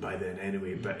game's done by then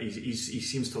anyway, but he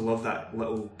seems to love that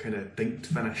little kind of dinked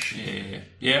finish.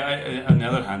 On the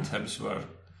other hand, Hibs were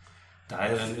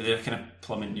dire, and they're kind of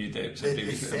plumbing new depths.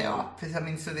 The set-up is, I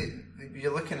mean, so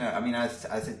you're looking at, I mean, as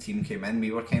the team came in,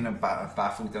 we were kind of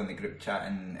baffled on the group chat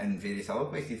and various other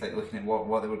places, like looking at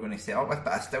what they were going to set up with,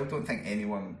 but I still don't think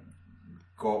anyone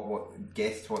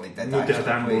guessed what they did. Nobody had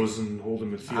Ambrose and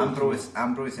holding midfield.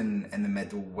 Ambrose in the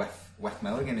middle with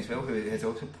Milligan as well, who has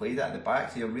also played at the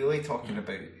back. So you're really talking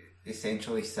about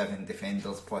essentially 7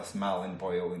 defenders plus Malin,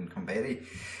 Boyle, and Cumberi.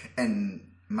 And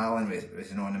Malin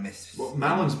was anonymous. Well,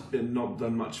 Malin's been not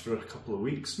done much for a couple of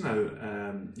weeks now.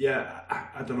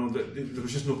 I don't know. There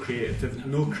was just no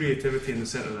creativity in the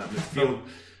centre of that midfield.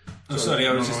 I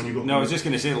was just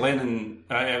going to say Lennon.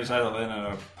 It was either Lennon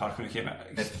or Parker who came out.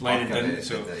 Lennon didn't.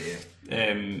 So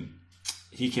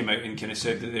he came out and kind of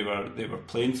said that they were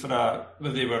playing for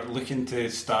they were looking to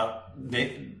start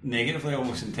negatively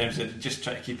almost in terms of just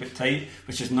try to keep it tight,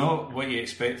 which is not what you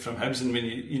expect from Hibs. And when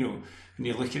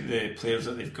you look at the players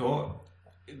that they've got,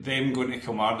 them going to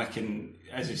Kilmarnock and,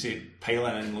 as you say,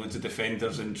 piling in loads of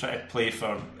defenders and try to play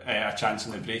for a chance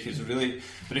in the break is really.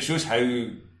 But it shows how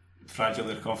fragile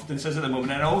their confidence is at the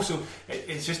moment, and also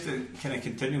it's just a kind of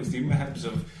continual theme with Hibs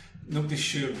of nobody's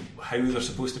sure how they're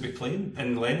supposed to be playing,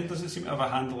 and Lennon doesn't seem to have a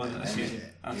handle on it this season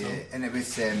at all. And it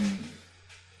was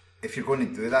if you're going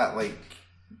to do that, like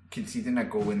conceding a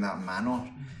goal in that manner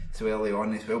so early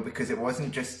on as well, because it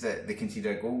wasn't just that they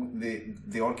conceded a goal,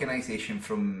 the organisation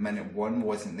from minute 1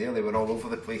 wasn't there. They were all over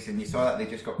the place, and you saw that they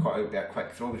just got caught out by a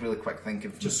quick throw. It was really quick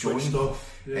thinking from just Jones. Switched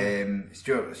off.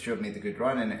 Stuart made a good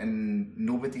run, and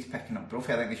nobody's picking up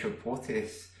Brophy. I think they showed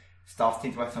Porteous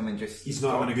started with him and just he's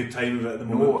not having a good time of it at the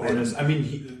moment. I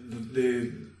mean,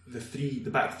 the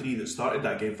back three that started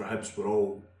that game for Hibs were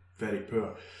all very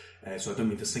poor. So I don't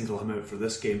mean to single him out for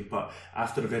this game, but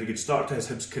after a very good start to his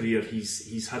Hibs career,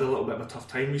 he's had a little bit of a tough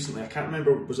time recently. I can't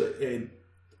remember if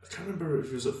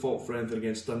it was at fault for anything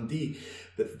against Dundee,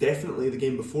 but definitely the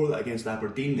game before that against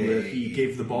Aberdeen, where he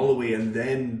gave the ball away and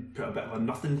then put a bit of a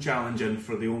nothing challenge in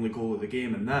for the only goal of the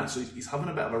game, and that. So he's having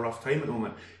a bit of a rough time at the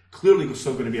moment. Clearly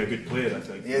still going to be a good player, I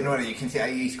think. Yeah, no, you can see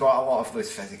he's got a lot of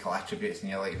those physical attributes, and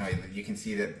you're like, you can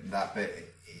see that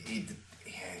bit.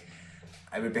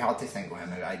 It would be hard to single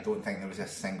him out. I don't think there was a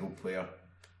single player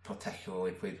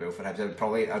particularly played well for Hibs.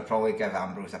 I'd probably give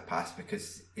Ambrose a pass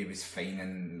because he was fine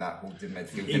in that holding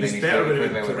midfield. He was better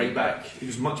at right back. He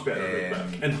was much better at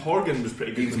right back. And Horgan was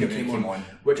pretty good when he came on,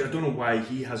 which I don't know why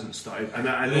he hasn't started. And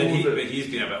I know but he's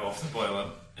been a bit off the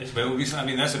boil as well recently. I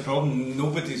mean, that's the problem.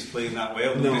 Nobody's playing that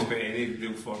well. Nobody's got any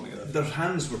real form together. Their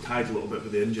hands were tied a little bit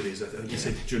with the injuries. I think you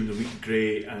said during the week,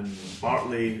 Gray and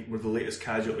Bartley were the latest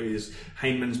casualties.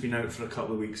 Hyndman's been out for a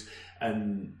couple of weeks,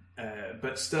 and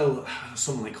but still,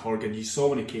 someone like Horgan, you saw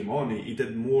when he came on, he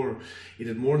did more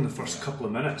in the first couple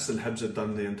of minutes than Hibs had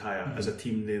done as a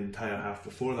team the entire half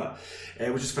before that.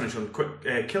 We'll just finish on quick.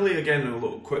 Killie again a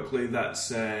little quickly. That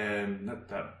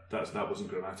wasn't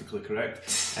grammatically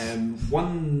correct.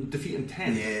 1 defeat in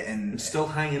 10, and still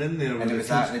hanging in there.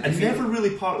 And never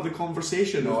really part of the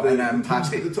conversation. No, and I'm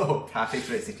happy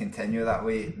for it to continue that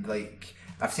way. Like,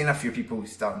 I've seen a few people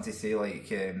starting to say,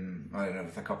 like, I don't know,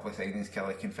 with a couple of signings,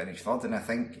 Killie can finish third, and I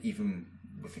think even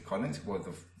with the current squad,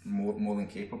 they're more than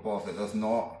capable of it. There's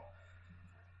not.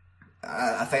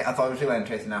 I thought it was really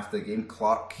interesting after the game.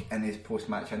 Clark, in his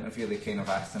post-match interview, they kind of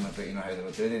asked him about how they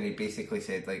were doing, and he basically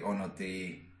said, like, on a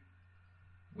day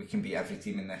we can beat every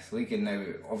team in this league. And now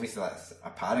obviously that's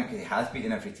apparent because he has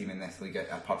beaten every team in this league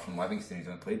apart from Livingston, who's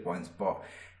only played once. But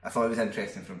I thought it was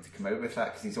interesting for him to come out with that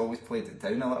because he's always played it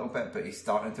down a little bit, but he's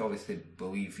starting to obviously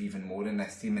believe even more in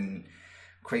this team, and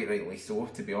quite rightly so,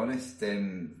 to be honest.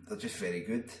 They're just very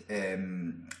good,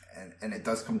 and it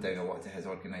does come down a lot to his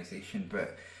organisation.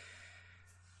 But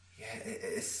yeah,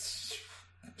 it's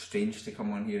strange to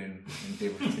come on here and be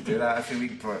able to do that every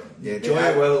week. But yeah, enjoy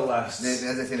it while it lasts.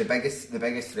 As I say, the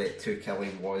biggest threat to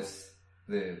Killie was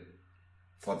the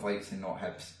floodlights and not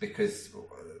Hibs, because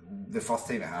the first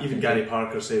time it happened, even Gary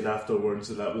Parker said afterwards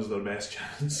that was their best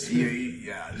chance.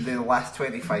 The last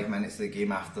 25 minutes of the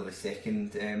game after the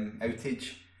second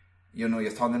outage, you know,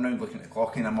 you're turning around looking at the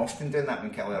clock, and I'm often doing that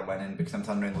when Killie are winning, because I'm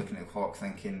turning around looking at the clock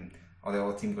thinking, are the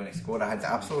other team going to score? I had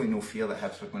absolutely no fear that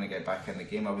Hibs were going to get back in the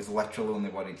game. I was literally only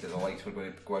worried that the lights were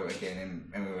going to go out again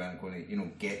and we weren't going to, you know,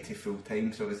 get to full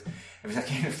time. So it was a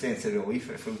kind of sense of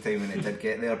relief at full time when it did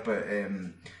get there. But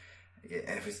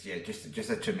it was just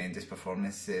a tremendous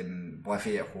performance.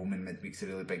 Liffey at home in midweek's a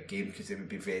really big game, because it would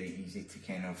be very easy to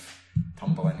kind of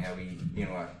tumble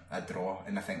into a draw,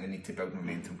 and I think they need to build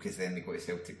momentum, because then they go to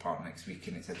Celtic Park next week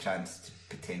and it's a chance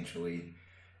to potentially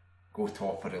go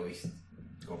top, or at least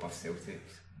go above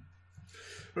Celtics.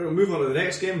 Right, we'll move on to the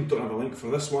next game. Don't have a link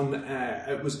for this one.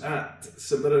 It was at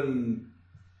St Mirren.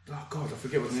 Oh God, I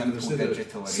forget what the name of the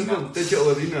Simple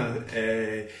Digital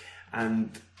Arena,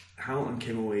 and Hamilton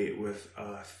came away with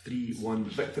a 3-1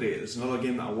 victory. It's another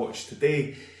game that I watched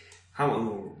today. Hamilton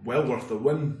were well worth the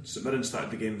win. St Mirren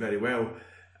started the game very well.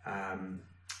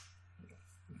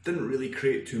 Didn't really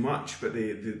create too much, but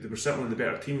they were certainly the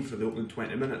better team for the opening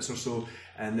 20 minutes or so.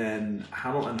 And then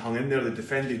Hamilton hung in there. They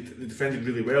defended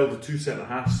really well. The two centre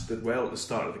halves did well at the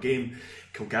start of the game.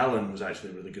 Kilgallen was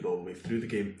actually really good all the way through the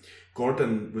game.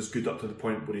 Gordon was good up to the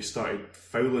point where he started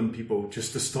fouling people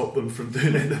just to stop them from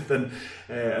doing anything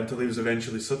until he was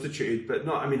eventually substituted. But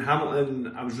no, I mean,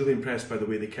 Hamilton, I was really impressed by the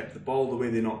way they kept the ball, the way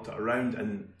they knocked it around,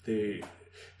 and they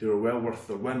were well worth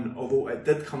their win. Although it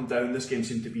did come down, this game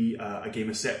seemed to be a game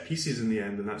of set pieces in the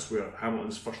end, and that's where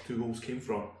Hamilton's first 2 goals came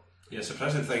from. Yeah,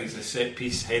 surprising thing is the set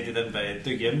piece headed in by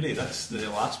Doug Emery. That's the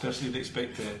last person you'd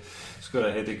expect to score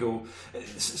a headed goal.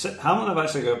 Hamilton have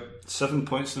actually got 7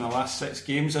 points in the last 6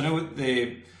 games. I know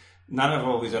the narrative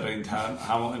always around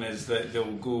Hamilton is that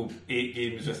they'll go 8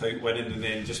 games without winning and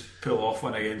then just pull off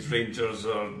one against Rangers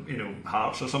or, you know,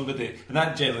 Hearts or somebody, and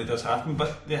that generally does happen.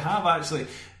 But they have actually,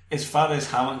 as far as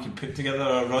Hamilton can put together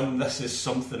a run, this is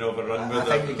something of a run. I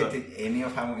think you could take any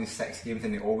of Hamilton's 6 games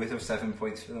and they always have 7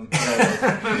 points for them.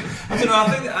 I don't know,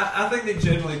 I think they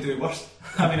generally do worse.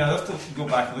 I mean, I'd have to go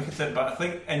back and look at it, but I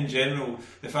think in general,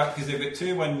 the fact, because they've got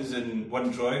 2 wins and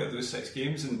 1 draw out of those 6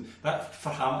 games, and that for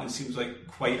Hamilton seems like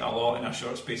quite a lot in a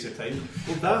short space of time.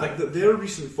 Well, that their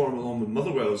recent form along with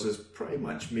Motherwell's has pretty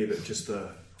much made it just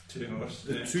the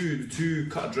two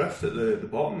cut adrift at the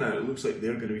bottom now. It looks like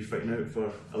they're going to be fighting out for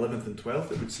 11th and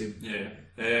 12th, it would seem. Yeah.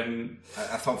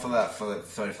 I thought for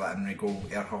that Emery goal,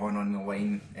 Erhahon on the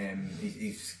line,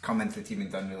 he's come into the team and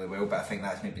done really well, but I think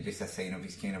that's maybe just a sign of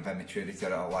his kind of immaturity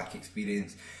or a lack of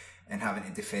experience in having to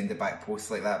defend the back post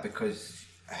like that, because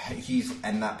he's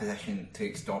in that position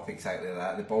to stop exactly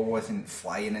that. The ball wasn't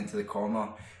flying into the corner.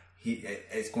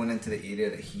 It's going into the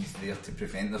area that he's there to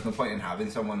prevent. There's no point in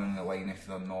having someone on the line if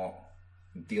they're not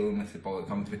dealing with the ball that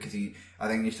comes, because I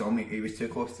think you saw me, he was too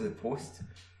close to the post.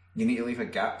 You need to leave a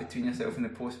gap between yourself and the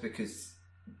post, because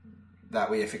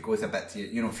that way if it goes a bit to you,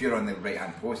 you know, if you're on the right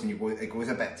hand post and it goes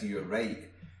a bit to your right,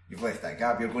 you've left that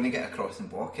gap, you're going to get across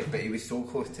and block it. But he was so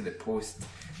close to the post,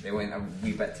 they went a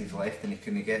wee bit to his left and he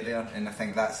couldn't get there. And I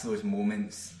think that's those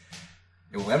moments.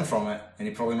 He'll learn from it, and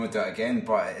he probably won't do it again,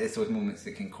 but it's those moments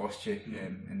that can cost you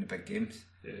in the big games.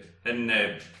 Yeah.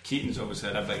 And Keaton's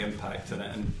obviously had a big impact in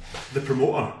it. And the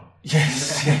promoter.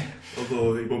 Yes.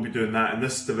 Although he won't be doing that in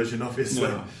this division, obviously.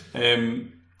 No.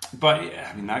 But yeah,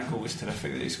 I mean, that goal was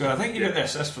terrific that he scored. I think he got the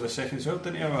assist for the second as well,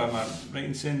 didn't he? Or am I right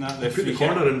in saying that? He put the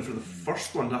corner in for the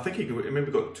first one. I think he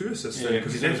maybe got 2 assists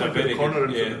because he definitely put the corner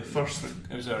in for the first.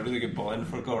 It was a really good ball in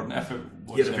for Gordon.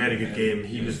 He had a very good game.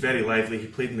 He was very lively. He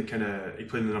played in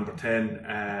the number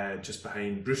 10, just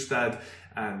behind Brustad.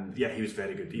 And yeah, he was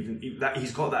very good.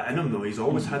 He's got that in him though. He's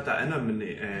always had that in him, and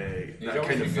that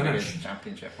kind of finish.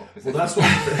 Championship well, that's what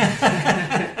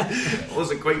I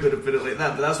wasn't quite going to put it like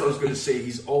that, but that's what I was going to say.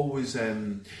 He's always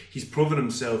he's proven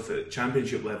himself at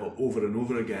championship level over and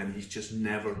over again. He's just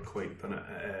never quite done it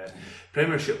at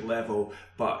Premiership level.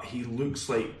 But he looks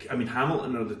like, I mean,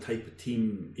 Hamilton are the type of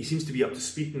team. He seems to be up to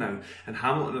speed now, and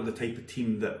Hamilton are the type of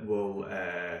team that will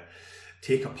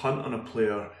take a punt on a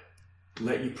player,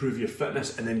 let you prove your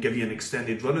fitness, and then give you an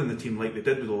extended run in the team like they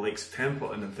did with the likes of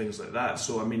Templeton and things like that.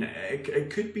 So I mean, it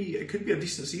could be a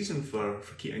decent season for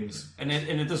Keatings. And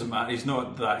it doesn't matter. He's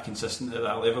not that consistent at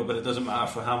that level, but it doesn't matter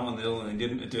for Hamilton. They only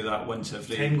need him to do that once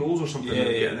every 10 goals or something.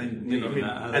 And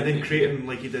then creating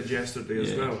like he did yesterday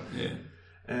as well.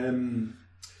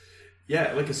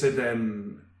 Like I said,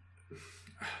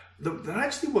 there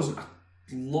actually wasn't a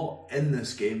lot in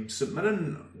this game. St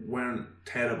Mirren weren't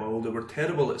terrible. They were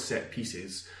terrible at set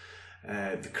pieces.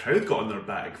 The crowd got on their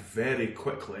back very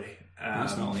quickly.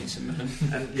 That's not like St Mirren.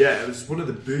 And yeah, it was one of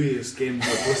the booiest games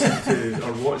I've listened to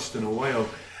or watched in a while.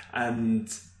 And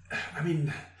I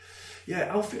mean,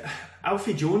 yeah,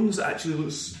 Alfie Jones actually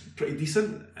looks pretty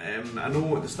decent. I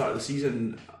know at the start of the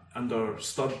season under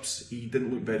Stubbs, he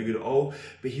didn't look very good at all,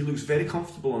 but he looks very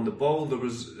comfortable on the ball. There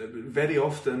was very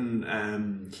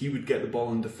often he would get the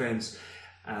ball in defence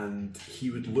and he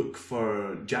would look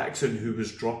for Jackson, who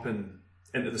was dropping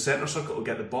into the centre circle to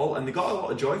get the ball, and they got a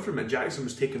lot of joy from it. Jackson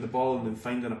was taking the ball and then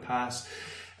finding a pass,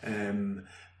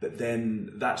 but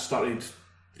then that started,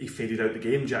 he faded out the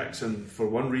game, Jackson, for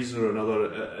one reason or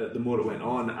another, the more it went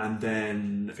on, and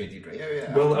then faded right out,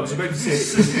 yeah. Well, I was about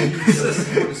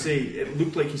to say, it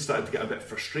looked like he started to get a bit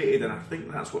frustrated, and I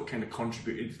think that's what kind of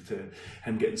contributed to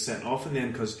him getting sent off in the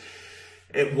end, because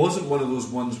it wasn't one of those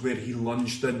ones where he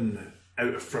lunged in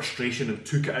out of frustration and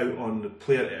took it out on the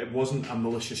player. It wasn't a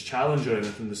malicious challenge or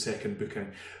anything, the second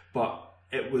booking, but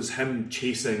it was him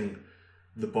chasing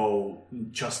the ball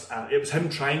it was him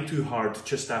trying too hard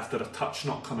just after a touch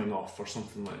not coming off or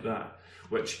something like that,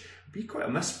 which would be quite a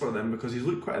miss for them because he's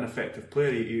looked quite an effective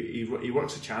player. He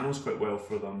works the channels quite well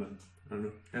for them, and I don't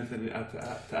know, anything to add to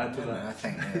that? I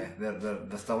think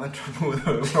they're still in trouble.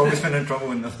 They've always been in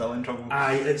trouble and they're still in trouble.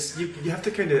 It's you have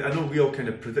to kind of, I know we all kind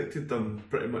of predicted them,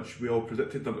 pretty much we all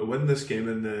predicted them to win this game,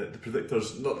 and the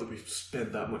predictors, not that we've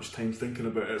spent that much time thinking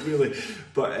about it really,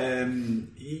 but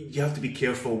you have to be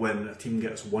careful when a team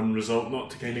gets one result not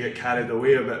to kind of get carried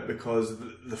away a bit, because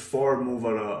the form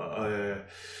over a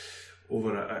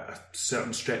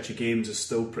certain stretch of games is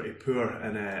still pretty poor,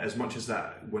 and as much as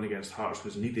that win against Hearts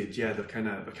was needed, yeah, they're kind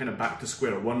of back to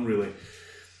square one really.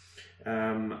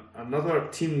 Another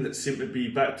team that seemed to be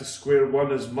back to square one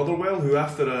is Motherwell, who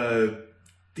after a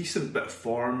decent bit of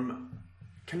form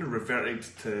kind of reverted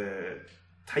to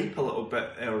type a little bit,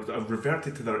 or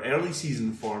reverted to their early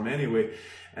season form anyway,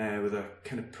 with a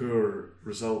kind of poor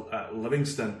result at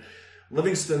Livingston.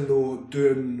 Livingston, though,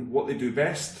 doing what they do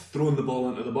best, throwing the ball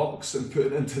into the box and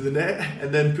putting it into the net,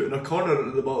 and then putting a corner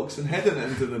into the box and heading it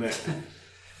into the net.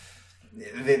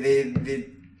 They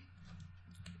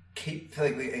keep,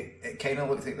 like, it kind of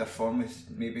looks like their form is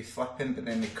maybe slipping, but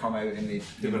then they come out and they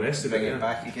bring it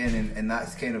back again, and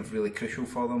that's kind of really crucial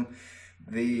for them.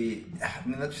 They're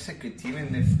just a good team,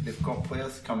 and they've got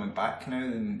players coming back now,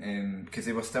 and because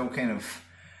they were still kind of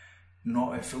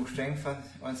not at full strength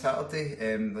on Saturday.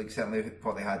 Certainly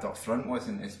what they had up front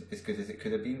wasn't as good as it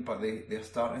could have been, but they're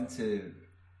starting to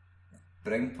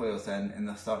bring players in, and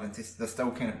they're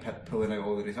still kind of pulling out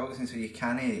all the results, and so you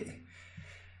can't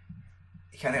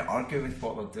argue with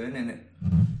what they're doing, and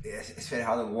it's very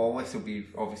hard. Wallace will be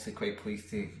obviously quite pleased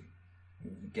to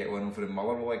get one over in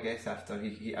Motherwell, I guess, after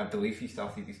I believe he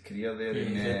started his career there,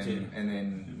 and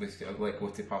then was let go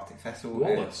to Partick Thistle.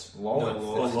 Lawless.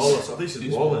 Lawless. I think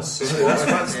it's Wallace.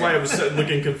 That's why I was sitting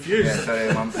looking confused. Yeah,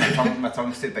 sorry, my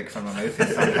tongue's too big for my mouth.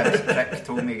 His prick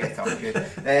told me to get up here.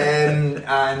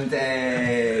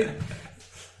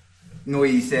 No,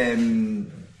 he's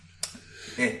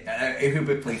he'll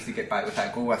be pleased to get back with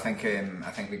that goal. I think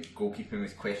the goalkeeping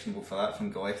was questionable for that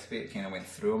from Gillespie. It kind of went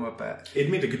through him a bit. He'd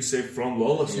made a good save from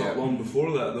Lawless not long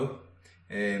before that, though.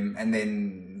 And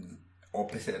then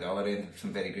opposite at the other end,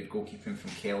 some very good goalkeeping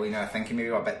from Kelly. Now I think he maybe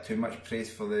got a bit too much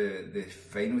praise for the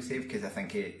final save, because I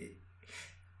think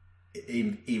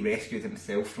he rescued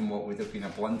himself from what would have been a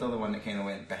blunder, the one that kind of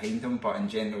went behind him. But in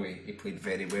general, he played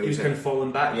very well. He was kind of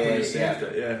falling back when he saved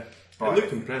it. Yeah. But it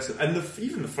looked impressive, and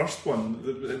even the first one,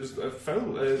 it was a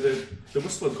foul. The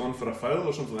whistle had gone for a foul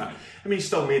or something like that. I mean, he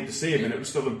still made the save, and it was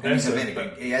still impressive.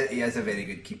 He is a very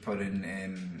good keeper,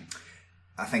 and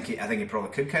I think he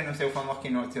probably could count himself unlucky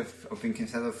not to have been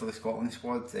considered for the Scotland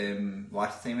squad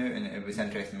last time out. And it was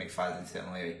interesting. McFadden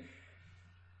certainly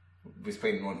was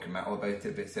quite non-committal about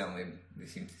it, but certainly they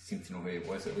seemed to know who it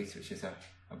was at least, which is a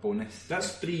bonus.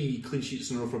 That's 3 clean sheets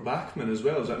in a row for Bachmann as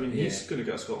well. Does that mean he's going to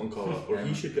get a Scotland call up, or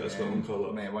he should get a Scotland call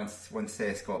up? Once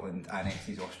Scotland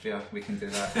annexes Austria, we can do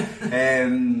that.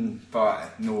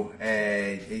 But no,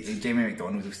 Jamie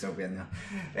McDonald will still be in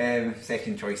there.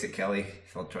 Second choice at Kelly,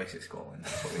 third choice at Scotland.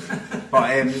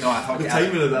 But no, I thought the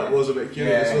timing of that was a bit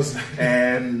curious, wasn't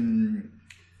it?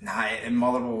 In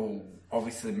Motherwell,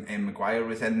 obviously Maguire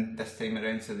was in this time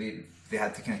around, so they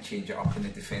had to kind of change it up in the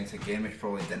defence again, which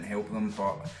probably didn't help them.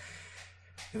 But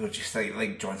they were just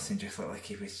like Johnson just looked like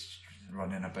he was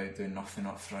running about doing nothing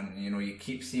up front. You know, you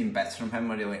keep seeing bits from him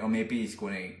where you're like, oh, maybe he's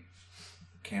going to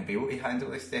kind of be able to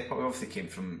handle this step up. He obviously came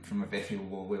from a very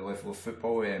low level of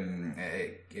football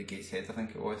at Gateshead, I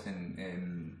think it was,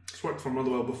 and it's worked for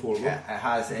Motherwell before, though. It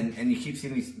has, and you keep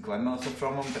seeing these glimmers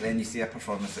from him, but then you see a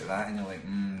performance like that and you're like,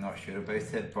 not sure about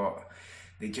it. But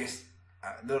they just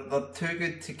they're too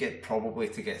good to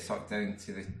get sucked down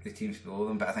to the teams below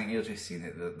them. But I think you're just seeing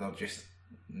it, they're just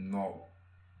not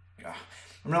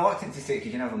I'm reluctant to say it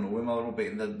because you never know with Motherwell,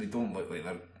 but they don't look like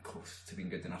they're close to being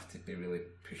good enough to be really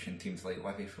pushing teams like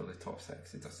Livy for the top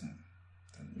 6. It doesn't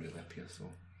really appear so.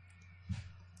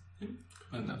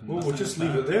 Well, we'll just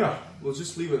leave it there.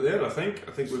 I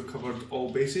think we've covered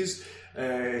all bases.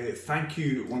 Thank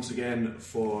you once again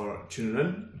for tuning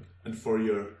in and for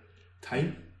your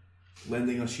time,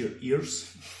 lending us your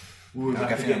ears. We'll be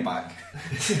back again.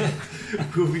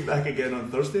 We'll be back again on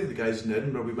Thursday. The guys in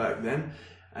Edinburgh will be back then.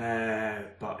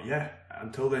 But yeah,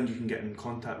 until then, you can get in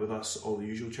contact with us all the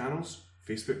usual channels,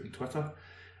 Facebook and Twitter.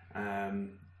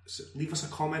 So leave us a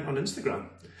comment on Instagram,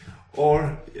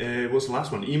 or what's the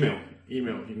last one? Email. You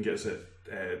can get us at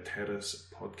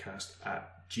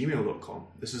terracepodcast@gmail.com.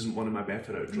 This isn't one of my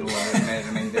better outros. No, I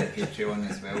remind the Patreon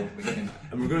as well.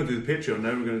 And we're going to do the Patreon now.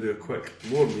 We're going to do a quick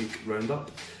Lore Week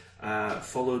roundup,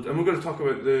 followed, and we're going to talk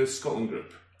about the Scotland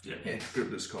group. Yeah.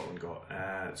 Group that Scotland got.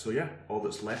 So yeah, all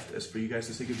that's left is for you guys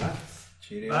to say goodbye.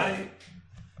 Cheerio. Bye.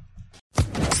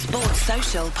 Sports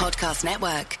Social Podcast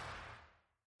Network.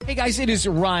 Hey guys, it is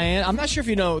Ryan. I'm not sure if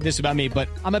you know this about me, but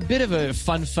I'm a bit of a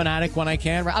fun fanatic when I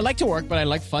can. I like to work, but I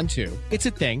like fun too. It's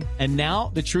a thing. And now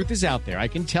the truth is out there. I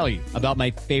can tell you about my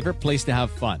favorite place to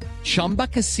have fun. Chumba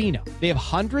Casino. They have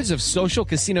hundreds of social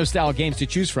casino style games to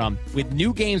choose from with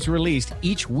new games released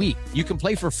each week. You can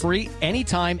play for free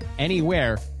anytime,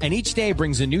 anywhere. And each day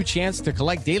brings a new chance to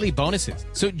collect daily bonuses.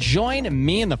 So join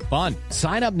me in the fun.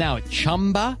 Sign up now at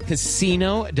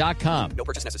ChumbaCasino.com. No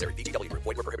purchase necessary. VGW Group.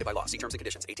 Void where prohibited by law. See terms and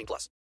conditions. 18+.